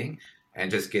breathing and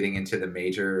just getting into the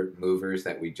major movers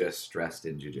that we just stressed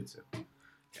in jiu-jitsu.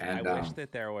 And I wish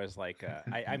that there was like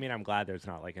I mean, I'm glad there's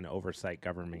not like an oversight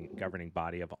governing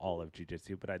body of all of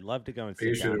jiu-jitsu, but I'd love to go and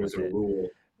sit down with it. Rule.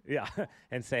 Yeah,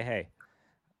 and say, hey,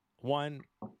 one,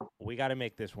 we got to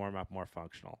make this warm-up more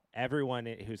functional. Everyone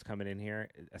who's coming in here,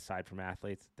 aside from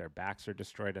athletes, their backs are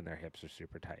destroyed and their hips are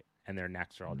super tight and their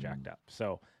necks are all jacked up.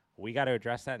 So we got to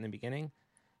address that in the beginning.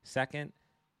 Second,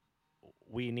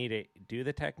 we need to do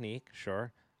the technique,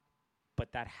 sure,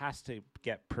 but that has to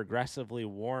get progressively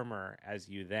warmer as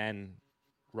you then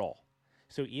roll.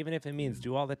 So even if it means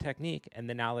do all the technique, and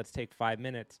then now let's take 5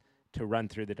 minutes to run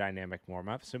through the dynamic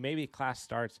warm-up. So maybe class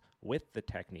starts with the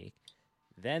technique,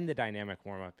 then the dynamic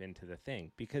warm-up into the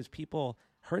thing, because people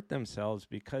hurt themselves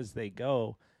because they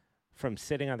go from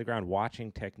sitting on the ground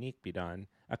watching technique be done,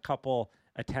 a couple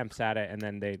attempts at it, and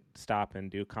then they stop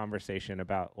and do conversation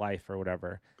about life or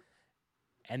whatever.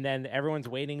 And then everyone's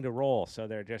waiting to roll. So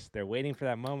they're waiting for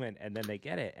that moment, and then they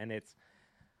get it. And it's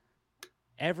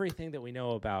everything that we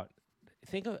know about.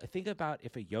 Think about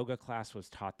if a yoga class was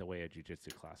taught the way a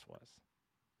jiu-jitsu class was.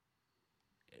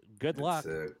 Good luck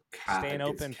staying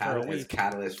open for a week. It's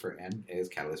catalyst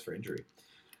for injury.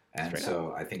 And Straight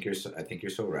so I think you're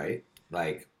so right.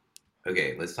 Like,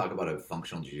 okay, let's talk about a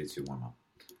functional jiu-jitsu warm-up.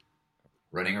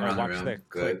 Running around the room,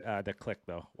 good. The click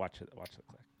though. Watch the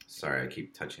click. Sorry, I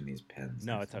keep touching these pens.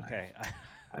 No, it's okay.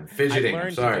 I'm fidgeting. I've learned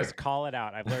I'm sorry. to just call it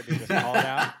out. I've learned to just call it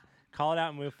out. Call it out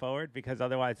and move forward, because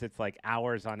otherwise it's like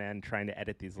hours on end trying to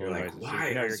edit these little noises.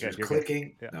 Why? No, you're good. You're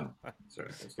clicking. Good. No,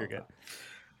 sorry. You're good.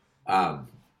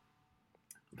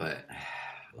 But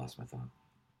I lost my thought.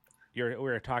 We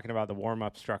were talking about the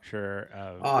warm-up structure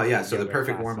of. Oh yeah, so the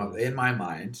perfect classes. warm-up in my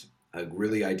mind, a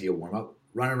really ideal warm-up: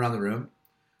 run around the room,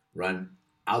 run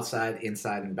outside,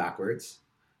 inside, and backwards.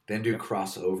 Then do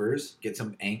crossovers. Get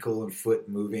some ankle and foot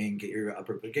moving. Get your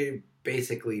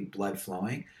basically blood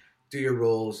flowing. Do your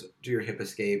rolls. Do your hip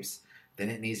escapes. Then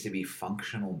it needs to be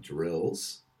functional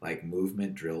drills, like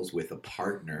movement drills with a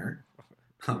partner.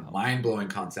 Mind-blowing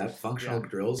concept. Functional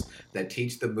drills that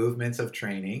teach the movements of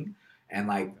training. And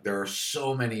like there are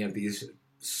so many of these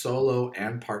solo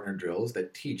and partner drills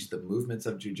that teach the movements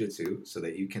of jiu-jitsu so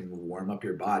that you can warm up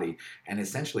your body. And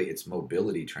essentially it's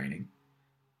mobility training.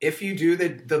 If you do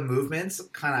the movements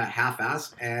kind of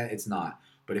half-assed, it's not.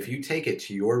 But if you take it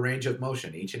to your range of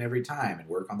motion each and every time and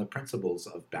work on the principles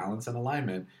of balance and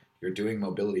alignment, you're doing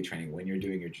mobility training when you're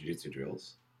doing your jiu-jitsu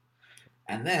drills.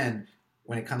 And then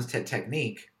when it comes to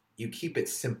technique, you keep it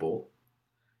simple.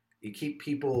 You keep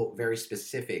people very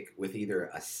specific with either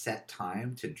a set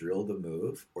time to drill the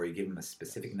move, or you give them a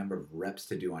specific number of reps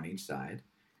to do on each side.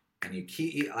 And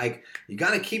you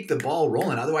got to keep the ball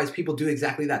rolling. Otherwise, people do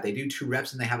exactly that. They do 2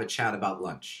 reps and they have a chat about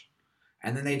lunch,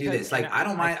 and then they do this. Like I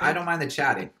don't mind the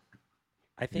chatting.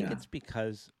 I think it's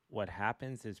because what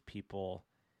happens is people,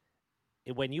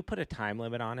 when you put a time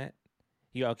limit on it,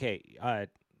 you go, okay,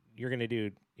 you're going to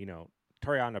do,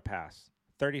 Toriano pass,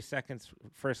 30 seconds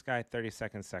first guy, 30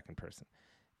 seconds second person,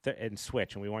 and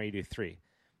switch, and we want you to do 3.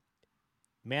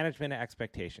 Management of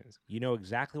expectations. You know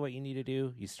exactly what you need to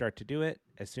do. You start to do it.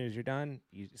 As soon as you're done,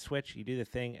 you switch, you do the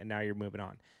thing, and now you're moving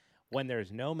on. When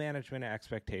there's no management of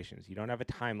expectations, you don't have a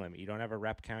time limit, you don't have a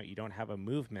rep count, you don't have a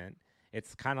movement,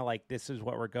 it's kind of like this is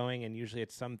what we're going, and usually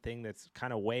it's something that's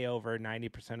kind of way over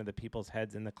 90% of the people's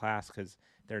heads in the class because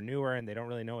they're newer and they don't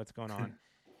really know what's going on.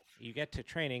 You get to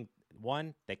training,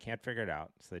 one, they can't figure it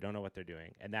out, so they don't know what they're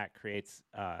doing, and that creates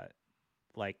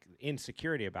like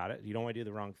insecurity about it. You don't want to do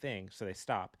the wrong thing, so they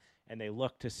stop and they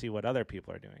look to see what other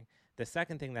people are doing. The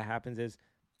second thing that happens is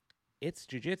it's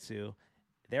jiu-jitsu,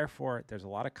 therefore there's a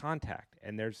lot of contact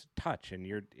and there's touch and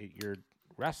you're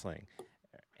wrestling.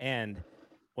 And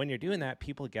when you're doing that,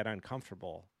 people get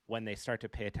uncomfortable when they start to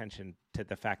pay attention to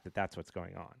the fact that that's what's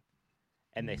going on,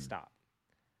 and they stop.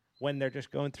 When they're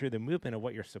just going through the movement of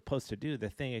what you're supposed to do, the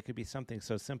thing, it could be something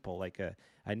so simple like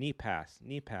a knee pass,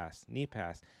 knee pass, knee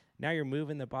pass. Now you're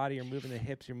moving the body, you're moving the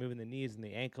hips, you're moving the knees and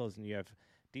the ankles, and you have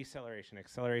deceleration,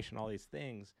 acceleration, all these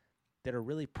things that are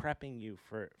really prepping you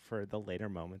for the later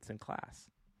moments in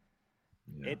class.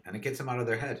 Yeah. And it gets them out of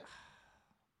their head.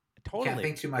 Totally. You can't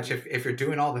think too much. If you're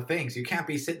doing all the things, you can't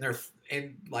be sitting there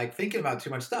and like thinking about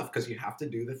too much stuff because you have to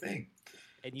do the thing.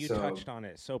 And you touched on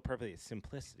it so perfectly.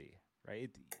 Simplicity, right?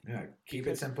 Yeah, keep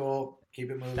it simple, keep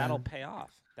it moving. That'll pay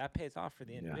off. That pays off for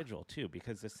the individual too,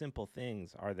 because the simple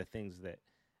things are the things that,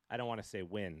 I don't want to say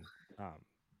win,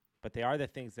 but they are the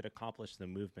things that accomplish the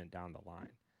movement down the line.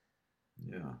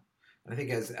 Yeah. And I think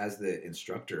as the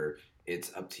instructor,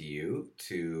 it's up to you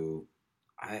to,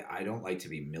 I don't like to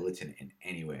be militant in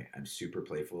any way. I'm super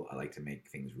playful. I like to make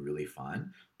things really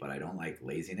fun, but I don't like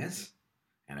laziness,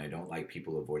 and I don't like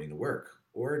people avoiding the work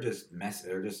or just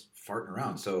farting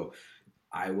around. So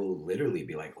I will literally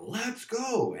be like, let's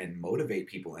go, and motivate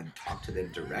people and talk to them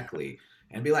directly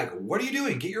and be like, what are you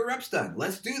doing? Get your reps done.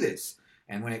 Let's do this.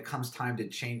 And when it comes time to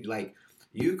change, like,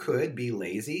 you could be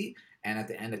lazy, and at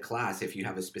the end of class, if you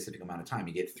have a specific amount of time,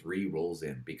 you get 3 rolls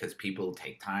in because people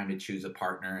take time to choose a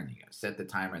partner, and you gotta set the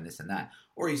timer and this and that.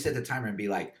 Or you set the timer and be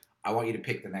like, I want you to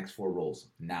pick the next 4 rolls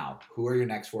now. Who are your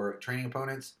next 4 training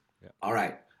opponents? Yeah. All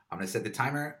right, I'm going to set the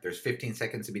timer. There's 15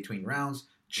 seconds in between rounds.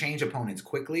 Change opponents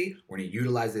quickly. We're going to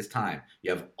utilize this time.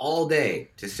 You have all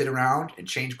day to sit around and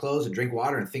change clothes and drink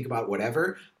water and think about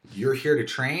whatever. You're here to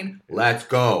train. Let's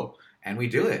go. And we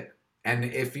do it. And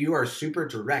if you are super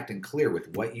direct and clear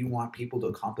with what you want people to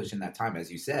accomplish in that time,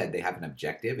 as you said, they have an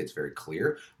objective. It's very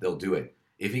clear. They'll do it.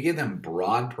 If you give them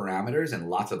broad parameters and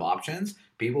lots of options,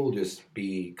 people will just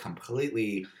be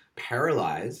completely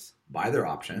paralyzed by their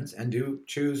options and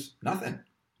choose nothing.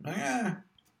 Yeah,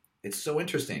 it's so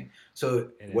interesting.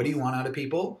 So what do you want out of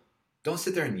people? Don't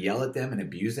sit there and yell at them and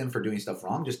abuse them for doing stuff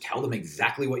wrong. Just tell them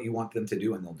exactly what you want them to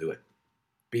do and they'll do it.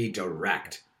 Be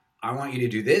direct. I want you to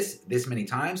do this many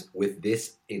times with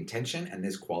this intention and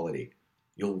this quality.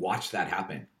 You'll watch that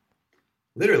happen.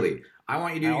 Literally, I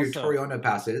want you to do your Toriona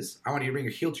passes. I want you to bring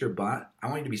your heel to your butt. I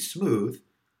want you to be smooth.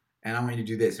 And I want you to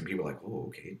do this. And people are like, oh,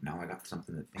 okay, now I got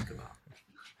something to think about.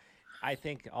 I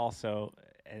think also,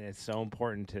 and it's so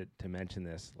important to mention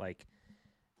this, like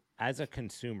as a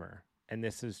consumer, and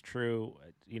this is true,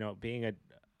 being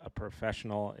a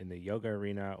professional in the yoga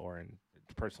arena or in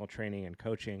personal training and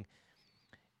coaching,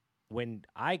 when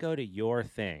I go to your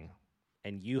thing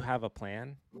and you have a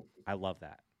plan, I love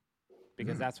that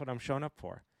because that's what I'm showing up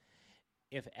for.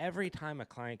 If every time a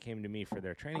client came to me for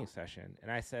their training session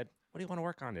and I said, what do you want to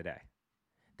work on today?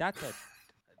 That's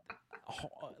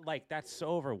that's so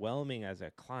overwhelming as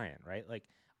a client, right? Like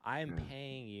I'm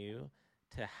paying you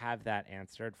to have that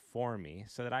answered for me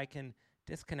so that I can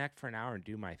disconnect for an hour and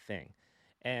do my thing.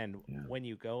 And when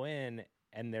you go in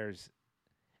and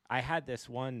I had this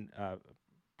one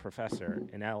professor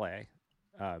in LA,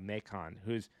 Macon,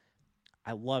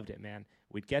 I loved it, man.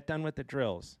 We'd get done with the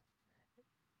drills.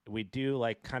 We'd do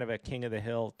like kind of a king of the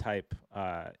hill type,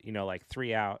 like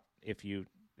 3 out. If you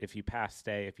pass,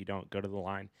 stay. If you don't, go to the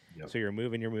line. Yep. So you're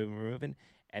moving.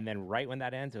 And then right when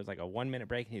that ends, it was like a 1 minute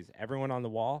break. And he's everyone on the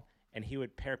wall, and he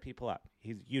would pair people up.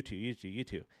 He's you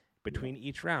two. Between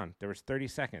each round, there was 30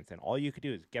 seconds, and all you could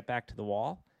do is get back to the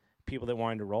wall. People that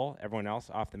wanted to roll, everyone else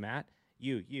off the mat.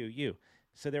 You.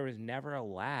 So there was never a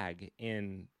lag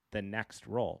in the next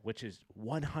roll, which is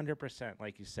 100%,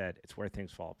 like you said, it's where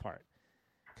things fall apart.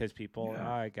 Because people,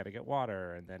 I got to get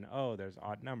water, and then, there's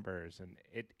odd numbers, and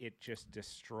it just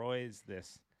destroys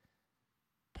this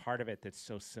part of it that's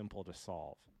so simple to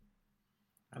solve.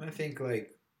 And I think,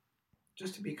 like,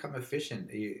 just to become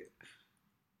efficient,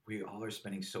 we all are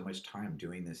spending so much time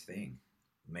doing this thing.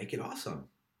 Make it awesome.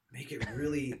 Make it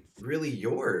really, really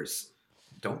yours.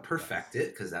 Don't perfect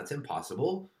it, because that's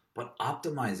impossible, but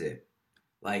optimize it.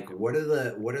 Like, what are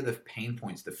the pain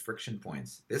points, the friction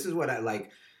points? This is what I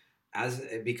like.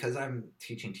 Because I'm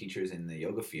teaching teachers in the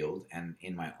yoga field and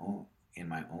in my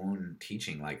own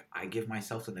teaching, like I give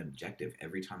myself an objective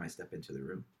every time I step into the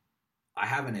room. I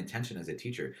have an intention as a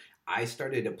teacher. I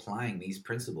started applying these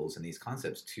principles and these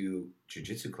concepts to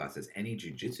jiu-jitsu classes. Any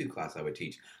jiu-jitsu class I would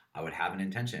teach, I would have an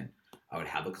intention. I would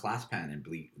have a class plan and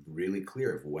be really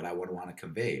clear of what I would want to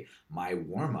convey. My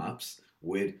warm-ups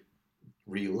would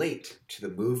relate to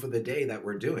the move of the day that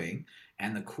we're doing,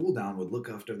 and the cool down would look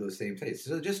after those same things.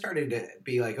 So just starting to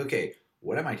be like, okay,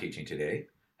 what am I teaching today?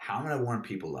 How am I going to warm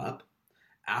people up?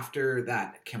 After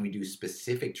that, can we do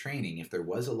specific training if there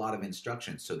was a lot of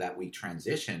instruction so that we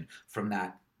transition from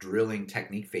that drilling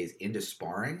technique phase into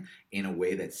sparring in a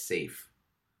way that's safe?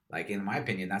 Like, in my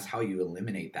opinion, that's how you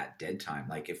eliminate that dead time.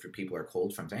 Like, if people are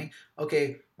cold from saying,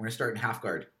 okay, we're going to start in half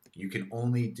guard. You can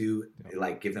only do,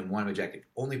 give them one objective.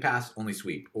 Only pass, only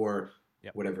sweep, or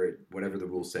whatever the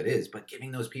rule set is. But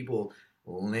giving those people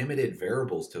limited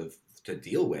variables to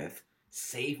deal with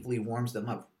safely warms them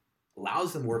up,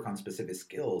 allows them to work on specific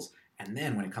skills. And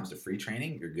then when it comes to free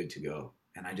training, you're good to go.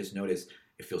 And I just noticed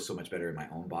it feels so much better in my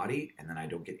own body. And then I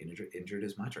don't get injured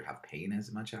as much or have pain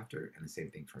as much after. And the same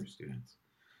thing for students.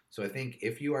 So I think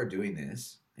if you are doing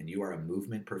this and you are a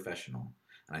movement professional,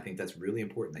 and I think that's really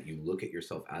important that you look at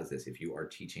yourself as this. If you are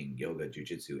teaching yoga,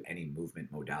 jiu-jitsu, any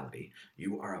movement modality,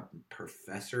 you are a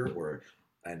professor or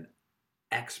an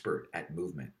expert at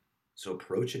movement. So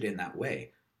approach it in that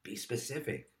way. Be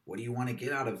specific. What do you want to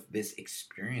get out of this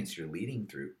experience you're leading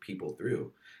people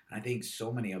through? And I think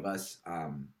so many of us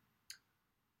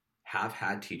have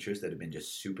had teachers that have been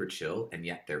just super chill, and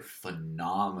yet they're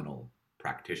phenomenal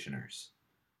practitioners.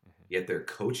 Yet their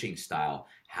coaching style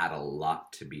had a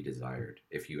lot to be desired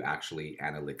if you actually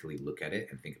analytically look at it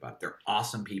and think about it. They're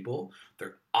awesome people.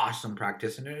 They're awesome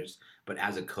practitioners. But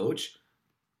as a coach,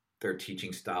 their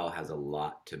teaching style has a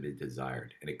lot to be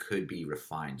desired. And it could be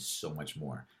refined so much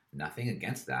more. Nothing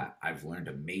against that. I've learned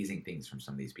amazing things from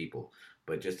some of these people.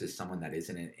 But just as someone that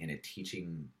isn't in a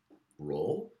teaching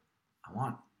role, I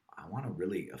want to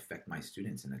really affect my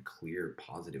students in a clear,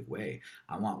 positive way.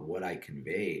 I want what I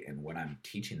convey and what I'm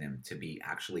teaching them to be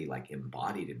actually like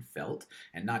embodied and felt,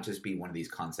 and not just be one of these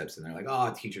concepts and they're like,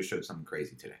 oh, a teacher showed something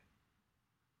crazy today,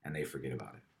 and they forget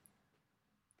about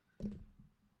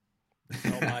it.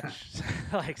 so much,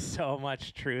 like so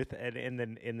much truth, and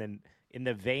in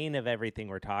the vein of everything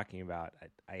we're talking about,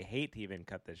 I hate to even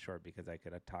cut this short because I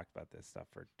could have talked about this stuff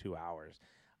for 2 hours.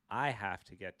 I have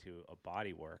to get to a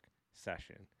body work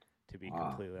session, to be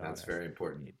completely honest. That's very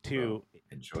important. To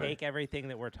take everything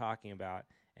that we're talking about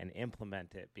and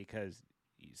implement it, because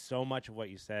so much of what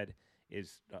you said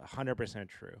is 100%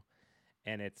 true.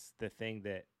 And it's the thing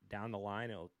that down the line,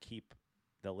 it'll keep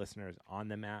the listeners on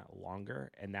the mat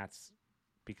longer. And that's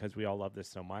because we all love this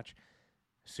so much.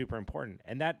 Super important.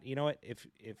 And that, you know what, if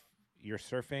you're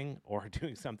surfing or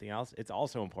doing something else, it's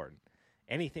also important.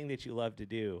 Anything that you love to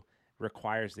do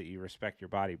requires that you respect your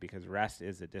body, because rest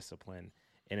is a discipline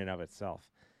in and of itself.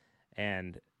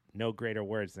 And no greater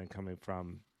words than coming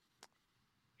from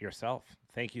yourself.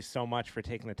 Thank you so much for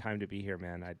taking the time to be here,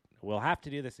 man. We'll have to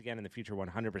do this again in the future,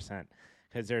 100%,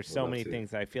 because there's so many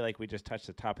things. I feel like we just touched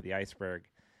the top of the iceberg,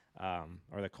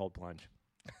 or the cold plunge.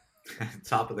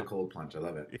 Top of the cold plunge. I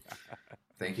love it. Yeah.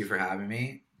 Thank you for having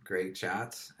me. Great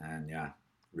chats. And yeah,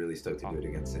 really stoked to do it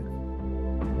again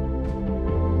soon.